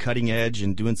talking about cutting edge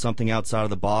and doing something outside of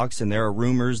the box, and there are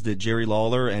rumors that Jerry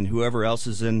Lawler and whoever else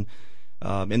is in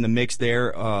the mix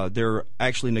there, they're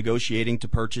actually negotiating to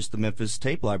purchase the Memphis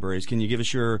tape libraries. Can you give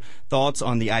us your thoughts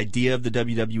on the idea of the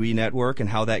WWE network and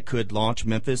how that could launch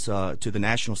Memphis to the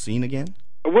national scene again?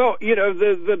 Well,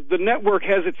 the network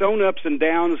has its own ups and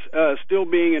downs, still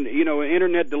being an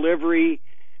internet delivery.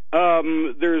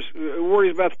 There's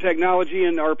worries about the technology,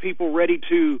 and are people ready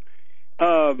to,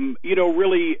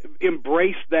 really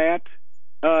embrace that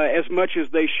as much as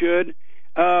they should?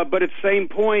 But at the same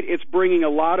point, it's bringing a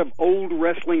lot of old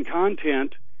wrestling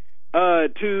content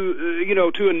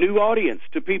to a new audience,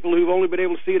 to people who've only been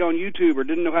able to see it on YouTube or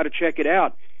didn't know how to check it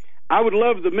out. I would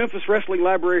love, the Memphis Wrestling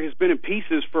Library has been in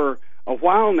pieces for a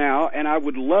while now, and I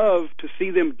would love to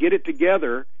see them get it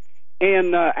together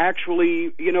and actually,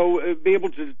 be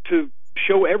able to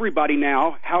show everybody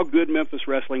now how good Memphis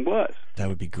wrestling was. That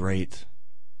would be great.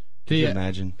 Can you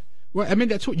imagine? Well,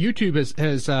 that's what YouTube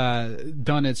has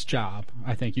done its job.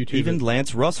 I think YouTube. Even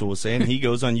Lance Russell was saying he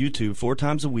goes on YouTube 4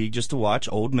 times a week just to watch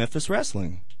old Memphis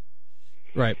wrestling.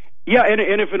 Right. Yeah,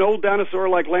 and if an old dinosaur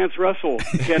like Lance Russell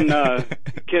can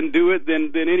do it,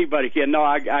 then anybody can. No,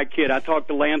 I kid. I talked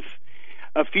to Lance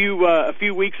a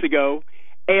few weeks ago,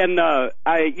 and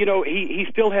he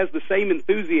still has the same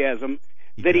enthusiasm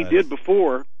that he did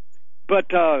before. But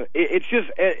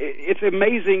it's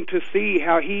amazing to see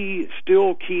how he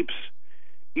still keeps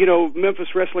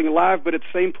Memphis wrestling alive. But at the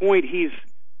same point, he's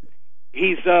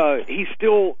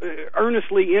still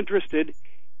earnestly interested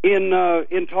in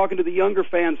talking to the younger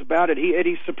fans about it.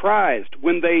 He's surprised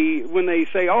when they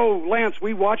say, "Oh, Lance,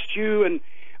 we watched you and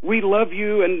we love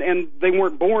you," and they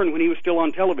weren't born when he was still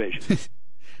on television. All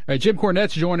right, Jim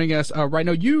Cornette's joining us right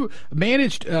now. You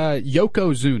managed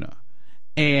Yokozuna,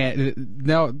 and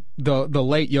now the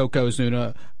late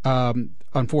Yokozuna,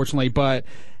 unfortunately, but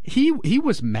he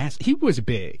was he was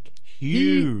big.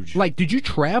 Huge. Did you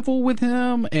travel with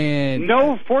him? And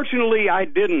no, fortunately, I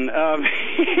didn't.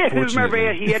 As a matter of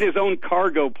fact, he had his own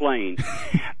cargo plane.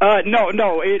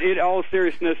 No. In all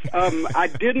seriousness, I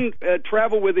didn't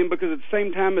travel with him because at the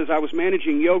same time as I was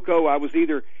managing Yoko, I was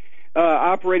either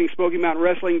operating Smoky Mountain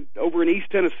Wrestling over in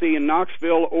East Tennessee in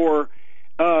Knoxville, or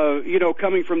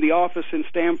coming from the office in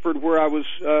Stamford where I was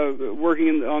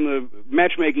working on the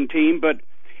matchmaking team. But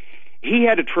he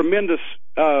had a tremendous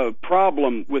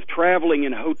problem with traveling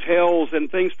in hotels and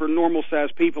things for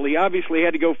normal-sized people. He obviously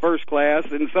had to go first class.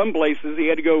 In some places, he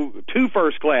had to go to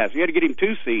first class. You had to get him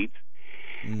 2 seats.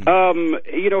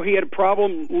 He had a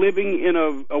problem living in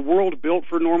a world built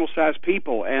for normal-sized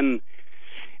people. And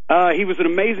He was an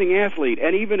amazing athlete,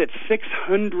 and even at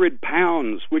 600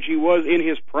 pounds, which he was in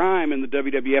his prime in the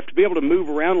WWF, to be able to move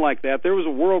around like that, there was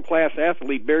a world-class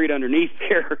athlete buried underneath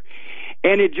there.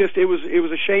 And it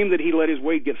was a shame that he let his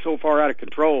weight get so far out of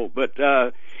control. But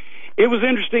it was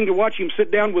interesting to watch him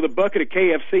sit down with a bucket of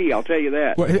KFC, I'll tell you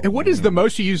that. What is the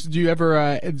most you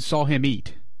ever saw him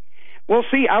eat? Well,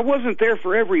 see, I wasn't there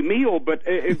for every meal, but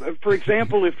for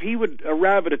example, if he would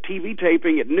arrive at a TV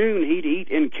taping at noon, he'd eat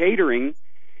in catering,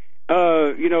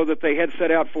 that they had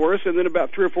set out for us, and then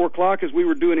about 3 or 4 o'clock as we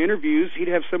were doing interviews, he'd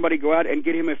have somebody go out and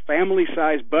get him a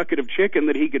family-sized bucket of chicken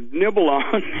that he could nibble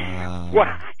on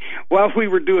while we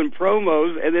were doing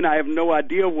promos, and then I have no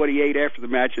idea what he ate after the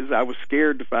matches. I was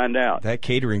scared to find out. That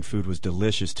catering food was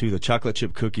delicious, too. The chocolate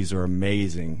chip cookies are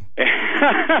amazing.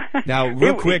 Now,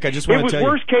 real quick, I just want to tell you. It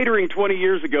was worse catering 20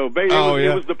 years ago.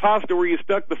 It was the pasta where you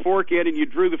stuck the fork in and you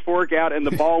drew the fork out and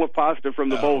the ball of pasta from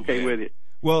the bowl came with it.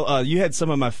 Well, you had some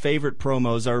of my favorite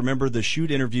promos. I remember the shoot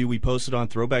interview we posted on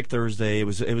Throwback Thursday. It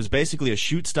was basically a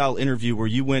shoot-style interview where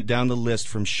you went down the list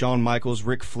from Shawn Michaels,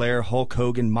 Ric Flair, Hulk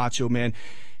Hogan, Macho Man,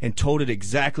 and told it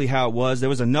exactly how it was. There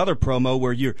was another promo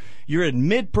where you're in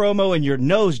mid-promo and your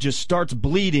nose just starts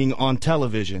bleeding on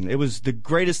television. It was the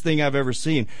greatest thing I've ever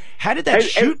seen. How did that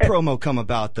shoot promo come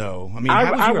about, though? I mean,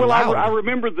 how was you allowed? I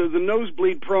remember the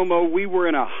nosebleed promo. We were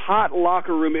in a hot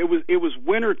locker room. It was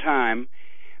wintertime,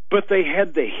 but they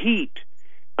had the heat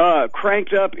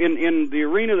cranked up in the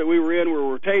arena that we were in where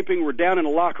we're taping. We're down in a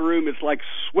locker room. It's like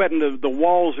sweating. The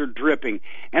walls are dripping.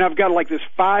 And I've got like this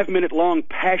 5-minute long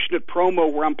passionate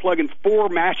promo where I'm plugging 4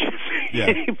 matches,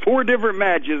 4 different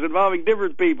matches involving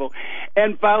different people.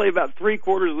 And finally, about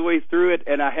 3/4 of the way through it,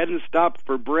 and I hadn't stopped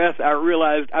for breath, I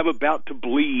realized I'm about to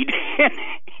bleed.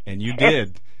 And you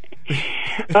did.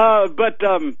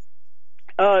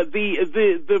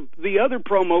 The other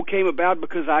promo came about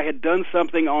because I had done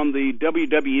something on the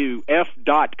WWF.com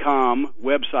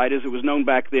website, as it was known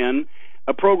back then,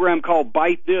 a program called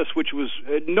Bite This, which was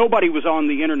nobody was on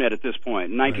the internet at this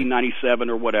point, in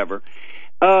 1997 or whatever.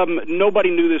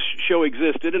 Nobody knew this show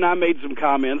existed, and I made some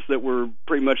comments that were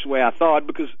pretty much the way I thought,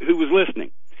 because who was listening?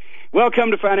 Well,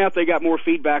 come to find out, they got more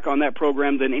feedback on that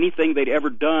program than anything they'd ever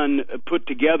done put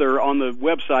together on the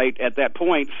website at that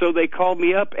point, so they called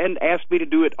me up and asked me to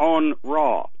do it on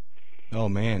Raw. Oh,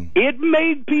 man. It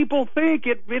made people think.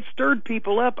 It stirred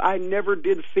people up. I never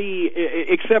did see,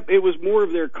 except it was more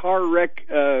of their car wreck,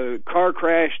 car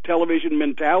crash television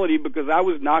mentality, because I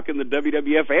was knocking the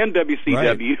WWF and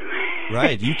WCW.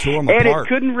 Right, you tore them apart. And it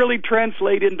couldn't really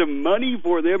translate into money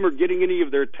for them or getting any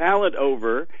of their talent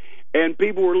over. And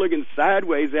people were looking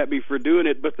sideways at me for doing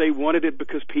it, but they wanted it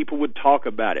because people would talk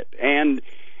about it. And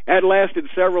that lasted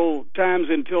several times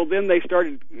until then they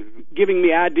started giving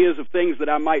me ideas of things that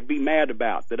I might be mad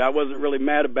about, that I wasn't really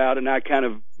mad about, and I kind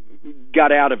of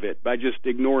got out of it by just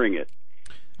ignoring it.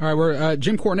 All right, we're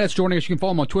Jim Cornette's joining us. You can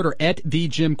follow him on Twitter at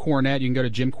 @TheJimCornette. You can go to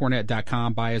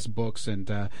JimCornette.com, buy his books, and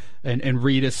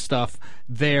read his stuff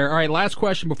there. All right, last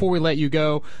question before we let you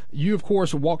go. You, of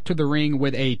course, walk to the ring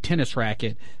with a tennis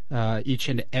racket each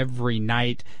and every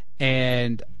night.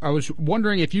 And I was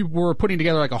wondering if you were putting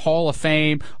together like a Hall of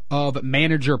Fame of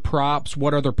manager props,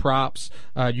 what other props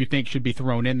you think should be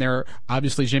thrown in there?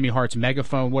 Obviously, Jimmy Hart's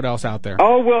megaphone. What else out there?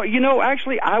 Oh, well,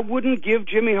 actually, I wouldn't give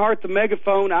Jimmy Hart the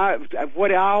megaphone.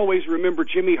 What I always remember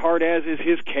Jimmy Hart as is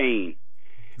his cane.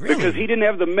 Really? Because he didn't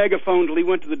have the megaphone till he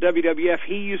went to the WWF.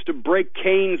 He used to break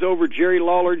canes over Jerry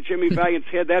Lawler, Jimmy Valiant's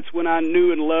head. That's when I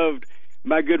knew and loved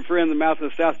my good friend, the Mouth of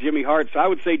the South, Jimmy Hart. So I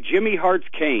would say Jimmy Hart's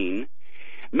cane.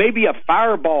 Maybe a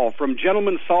fireball from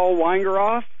Gentleman Saul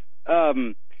Weingeroff.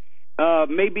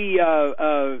 Maybe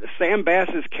Sam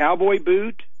Bass's cowboy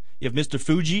boot. You have Mr.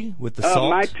 Fuji with the salt.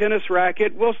 My tennis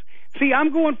racket. Well, see,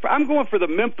 I'm going for the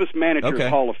Memphis Managers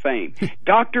Hall of Fame.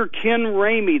 Dr. Ken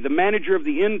Ramey, the manager of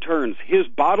the interns, his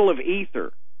bottle of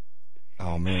ether.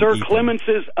 Oh man, Sir ether.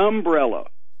 Clemens's umbrella.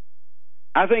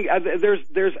 I think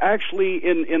there's actually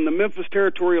in the Memphis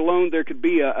territory alone there could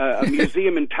be a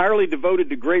museum entirely devoted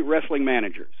to great wrestling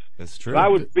managers. That's true. So I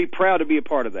would be proud to be a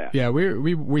part of that. Yeah,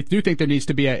 we do think there needs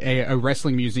to be a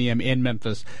wrestling museum in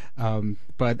Memphis,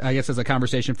 but I guess that's a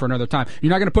conversation for another time. You're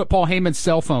not going to put Paul Heyman's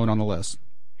cell phone on the list.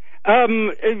 Hey,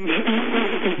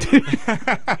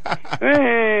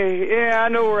 yeah, I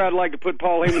know where I'd like to put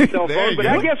Paul Heyman's cell phone, but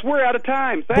I guess we're out of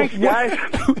time. Thanks, guys.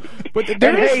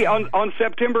 Hey, on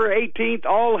September 18th,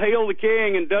 all hail the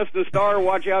King and Dustin Starr.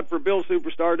 Watch out for Bill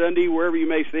Superstar Dundee wherever you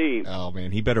may see him. Oh,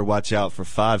 man, he better watch out for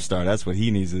 5-Star. That's what he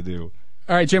needs to do.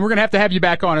 All right, Jim, we're going to have you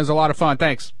back on. It was a lot of fun.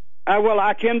 Thanks. Well,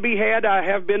 I can be had. I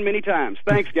have been many times.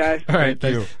 Thanks, guys. All right,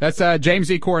 thank you. That's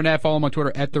James E. Cornette. Follow him on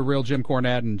Twitter at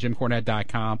 @TheRealJimCornette and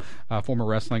JimCornette.com. Former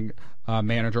wrestling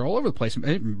manager all over the place.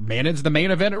 He managed the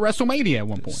main event at WrestleMania at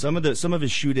one point. Some of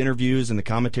his shoot interviews and the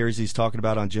commentaries he's talking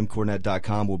about on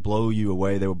JimCornette.com will blow you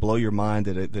away. They will blow your mind.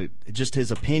 That just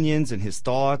his opinions and his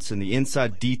thoughts and the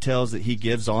inside details that he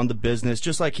gives on the business.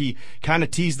 Just like he kind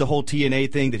of teased the whole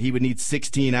TNA thing that he would need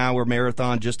 16-hour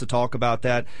marathon just to talk about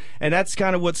that. And that's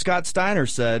kind of what Scott Steiner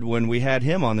said when we had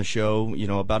him on the show,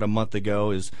 about a month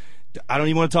ago. Is I don't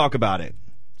even want to talk about it.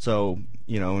 So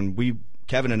and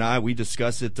Kevin and I, we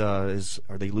discuss it. Are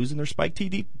they losing their Spike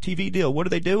TV deal? What are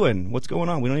they doing? What's going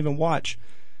on? We don't even watch.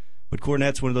 But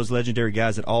Cornette's one of those legendary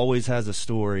guys that always has a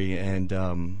story, and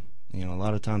a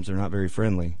lot of times they're not very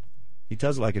friendly. He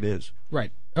tells it like it is.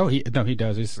 Right. Oh, he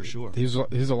does. For sure. He's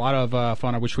a lot of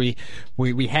fun. I wish we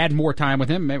had more time with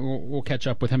him. Maybe we'll catch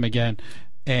up with him again.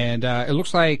 And it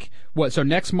looks like so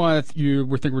next month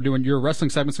we're doing your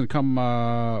wrestling segment's going to come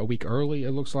a week early,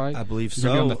 it looks like. I believe It's so.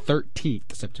 going to be on the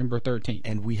 13th, September 13th.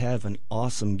 And we have an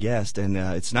awesome guest, and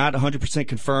it's not 100%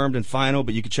 confirmed and final,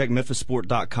 but you can check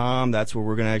MemphisSport.com. That's where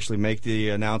we're going to actually make the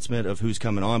announcement of who's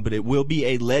coming on. But it will be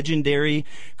a legendary,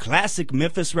 classic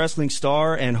Memphis wrestling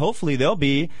star, and hopefully they'll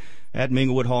be at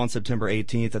Minglewood Hall on September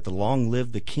 18th at the Long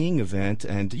Live the King event.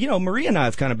 And, Maria and I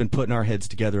have kind of been putting our heads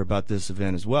together about this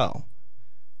event as well.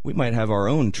 We might have our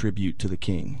own tribute to the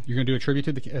king. You're going to do a tribute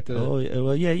to the... Oh,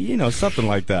 well, yeah, something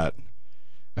like that.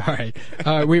 All right.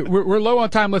 We're low on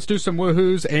time. Let's do some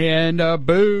woohoos and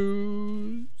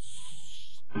boos.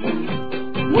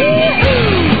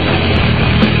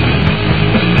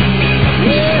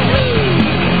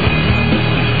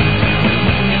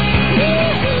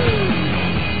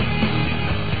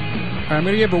 I'm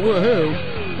going to give a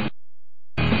woohoo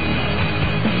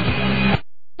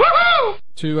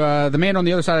to the man on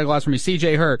the other side of the glass from me,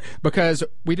 CJ Hurd, because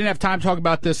we didn't have time to talk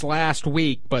about this last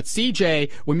week, but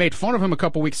CJ, we made fun of him a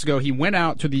couple weeks ago. He went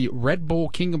out to the Red Bull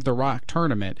King of the Rock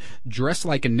tournament dressed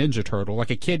like a Ninja Turtle,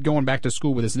 like a kid going back to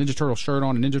school with his Ninja Turtle shirt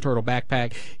on, a Ninja Turtle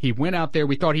backpack. He went out there.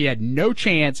 We thought he had no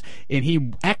chance, and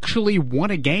he actually won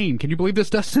a game. Can you believe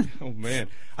this, Dustin? Oh, man.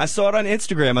 I saw it on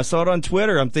Instagram. I saw it on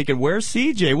Twitter. I'm thinking, where's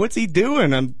CJ? What's he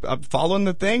doing? I'm following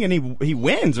the thing, and he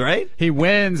wins, right? He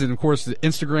wins, and, of course,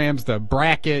 Instagram's the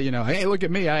bracket. Hey, look at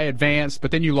me. I advanced,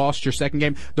 but then you lost your second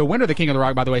game. The winner of the King of the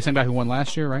Rock, by the way, same guy who won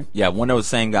last year, right? Yeah, winner was the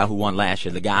same guy who won last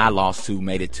year. The guy I lost to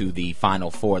made it to the Final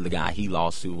Four. The guy he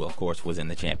lost to, of course, was in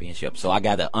the championship. So I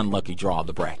got an unlucky draw of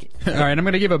the bracket. All right, I'm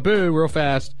going to give a boo real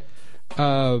fast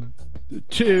to...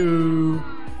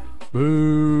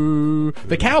 Boo.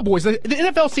 The Cowboys, the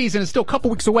NFL season is still a couple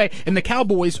weeks away, and the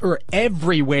Cowboys are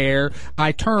everywhere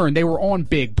I turn. They were on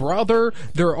Big Brother.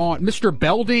 They're on, Mr.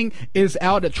 Belding is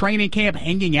out at training camp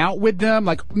hanging out with them.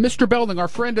 Like, Mr. Belding, our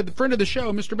friend of the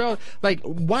show, Mr. Belding, like,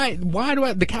 why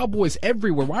do the Cowboys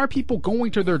everywhere? Why are people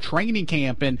going to their training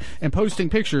camp and posting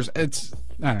pictures? I don't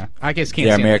know. I guess can't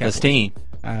They're stand America's the team.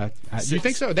 Do you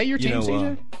think so? Are they your team,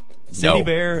 CJ? Cindy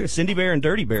Bear and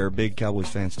Dirty Bear are big Cowboys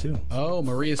fans, too. Oh,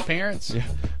 Maria's parents? Yeah.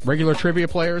 Regular trivia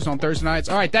players on Thursday nights.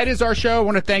 All right, that is our show. I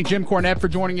want to thank Jim Cornette for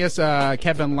joining us,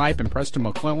 Kevin Leip and Preston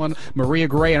McClellan, Maria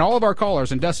Gray, and all of our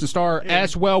callers, and Dustin Starr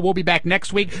as well. We'll be back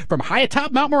next week from high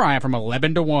atop Mount Moriah from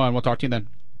 11 to 1. We'll talk to you then.